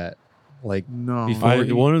wear that?" Like, no. Before-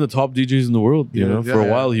 One of the top DJs in the world, you Yeah, know. yeah, For a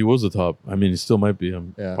yeah. while he was the top. I mean, he still might be,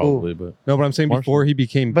 Yeah. probably, but no, but I'm saying before he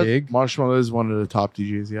became But- big. Marshmallow is one of the top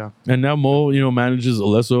DJs. Yeah. and now Mo, you know, manages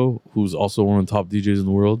Alesso, who's also one of the top DJs in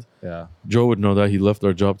the world. Yeah, Joe would know that. He left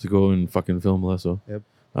our job to go and fucking film Alesso.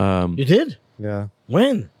 Yep. You did? yeah.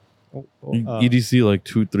 When? Oh, EDC like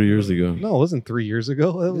 2-3 years ago. no, it wasn't 3 years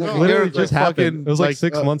ago. It No, literally like just happened. fucking, It was like like,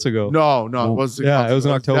 6 months ago. No, it Well, was. yeah, it was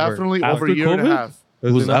in October. Definitely After over a year and a COVID? half.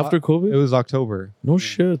 It was in- after COVID? It was October. No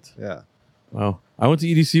shit. Yeah. Wow. I went to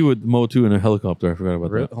EDC with Mo too in a helicopter. I forgot about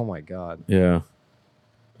Really? that. Oh my god. Yeah.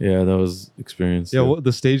 Yeah, that was experience. Yeah, well,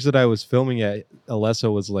 the stage that I was filming at,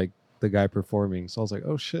 Alesso was like the guy performing. So I was like,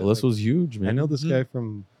 oh shit. This was huge, man. I know this guy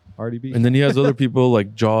from RDB. And then he has other people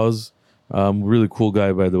like Jaws. Really cool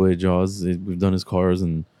guy, by the way, Jaws. We've done his cars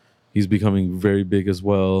and he's becoming very big as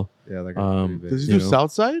well. yeah, that guy. um, Does he You do know.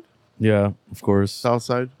 Southside? Yeah, of course.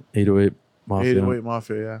 Southside. 808 Mafia. 808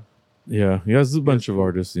 Mafia. Yeah. Yeah, he has a bunch of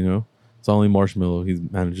artists, you know. It's not only Marshmallow. He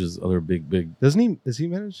manages other big. Does he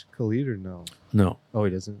manage Khalid or no? No, Oh,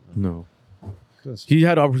 he doesn't. no. Just- He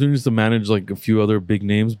had opportunities to manage like a few other big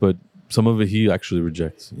names, but some of it he actually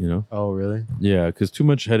rejects, you know? Oh, really? Yeah, because too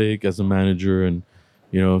much headache as a manager, and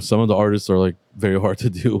you know, some of the artists are like very hard to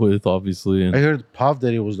deal with, obviously. I And heard Puff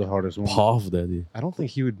Daddy was the hardest one. Puff Daddy. I don't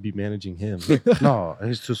think he would be managing him. No,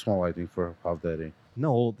 he's too small. I think for Puff Daddy.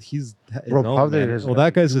 no, he's his Bro, own Puff Daddy manager. has Well, got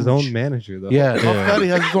that guy's his own huge- manager though. Yeah, Puff Daddy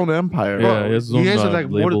has his own empire. Yeah, he has his own he has, like,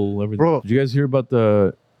 more- label, everything. bro. Did you guys hear about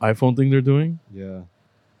the iPhone thing they're doing? Yeah.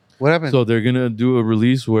 What happened? So they're gonna do a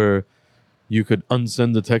release where you could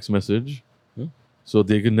unsend the text message, so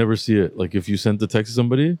they could never see it. Like if you sent the text to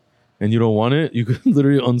somebody and you don't want it, you could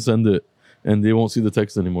literally unsend it, and they won't see the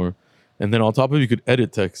text anymore. And then on top of it, you could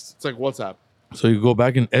edit text. It's like WhatsApp. So you go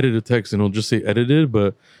back and edit a text, and it'll just say edited,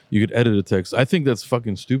 but you could edit a text. I think that's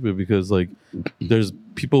fucking stupid because like there's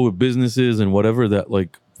people with businesses and whatever that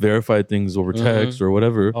like verify things over text or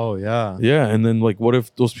whatever. Oh yeah. Yeah, and then like what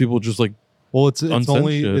if those people just like Well, it's unsend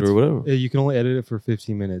only shit it's, or whatever? you can only edit it for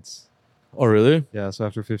 15 minutes. Oh really? Yeah, so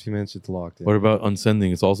after 15 minutes, it's locked in. What about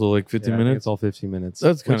unsending? It's also like 15 Yeah, I think minutes. It's all 15 minutes.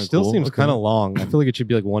 That's Which kinda still cool. seems Okay. kind of long. I feel like it should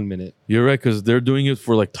be like 1 minute. You're right, because they're doing it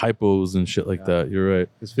for like typos and shit like Yeah. that. You're right.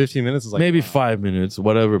 Because 15 minutes is like Maybe wow. 5 minutes,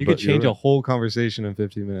 whatever. You but could change you're a whole conversation in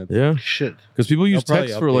 15 minutes. right. Yeah, Shit. because people use They'll probably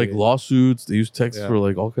text for like update it. lawsuits. They use text Yeah. for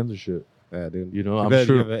like all kinds of shit. Yeah, dude. You know, I I'm bet you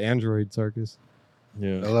sure. have an Android, Sarkis. I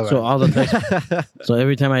Yeah. love So it. all the text. So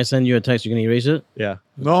every time I send you a text, you're gonna erase it. Yeah.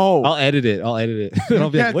 No. I'll edit it. And I'll you be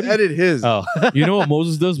like, can't what do you- edit his. Oh. You know what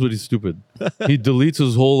Moses does, but he's stupid. He deletes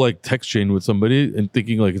his whole like text chain with somebody and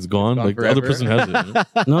thinking like it's gone. gone Like the other forever. person has it.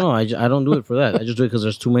 You know? No, I don't do it for that. I just do it because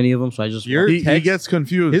there's too many of them. So I just Your He text- gets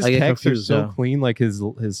confused. His I get texts are confused, so yeah. clean, like his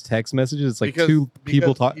text messages. It's like Because- two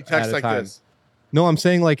people because talk He at texts a like time. this. No, I'm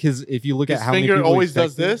saying like his. If you look His at how many finger people always he's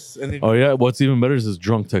does texted- this, and Oh yeah. What's even better is his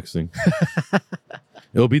drunk texting.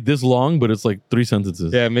 It'll be this long, but it's like 3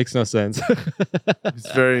 sentences. Yeah, it makes no sense.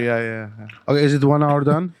 it's very yeah. Okay, is it 1 hour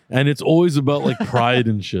done? And it's always about like pride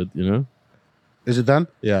and shit, you know? Is it done?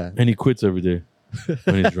 yeah. And he quits every day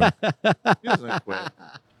when he's drunk. He doesn't quit.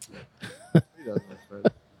 He doesn't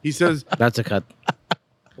quit. He says that's a cut.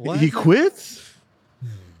 he quits.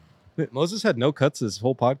 Moses had no cuts this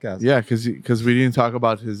whole podcast. Yeah, because we didn't talk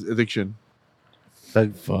about his addiction.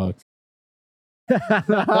 Like, Fuck. Shut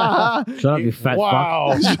up, you fat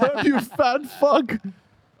Wow, shut up, you fat fuck.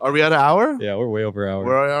 Are we at an hour? Yeah, we're way over hour.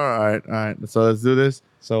 We're all right. So let's do this.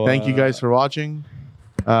 So Thank you guys for watching.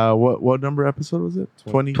 What number episode was it?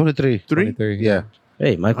 23. 23. Yeah.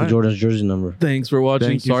 Hey, Michael Alright. Jordan's jersey number. Thanks for watching.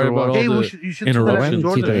 Thank you Sorry for about all watching. Hey, the you should interruptions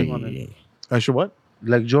put that today. Jordan on it. I should what?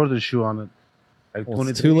 like Jordan shoe on it. Like Well,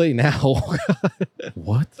 it's 23. too late now.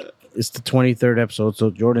 What? It's the 23rd episode, so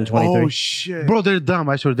Jordan 23. Oh shit, Bro, they're dumb.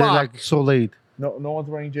 I swear, they're Fuck. like so late. No one's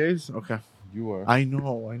wearing J's. Okay, You are. I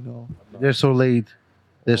know. They're so late.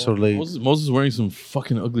 They're so late. Moses is wearing some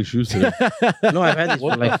fucking ugly shoes today. No, I've had these for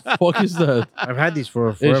What like the fuck is that? I've had these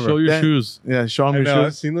for Hey, forever. show your Then- shoes. Yeah, show I them know, your I've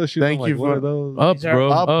shoes. seen those shoes. Thank I'm you like, what for- are those? Up, These are bro.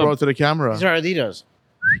 Up, Up. bro, to the camera. These are Adidas.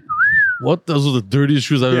 What? Those are the dirtiest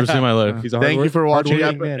shoes I've ever seen in my life. He's a Thank you for watching.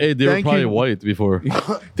 hardworking man. Hey, they were Thank probably you. white before.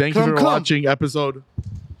 Thank you Come, for come. watching episode.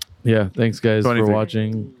 Yeah, thanks guys for 23.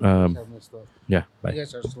 watching. Yeah, bye. You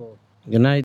guys are slow. Good night.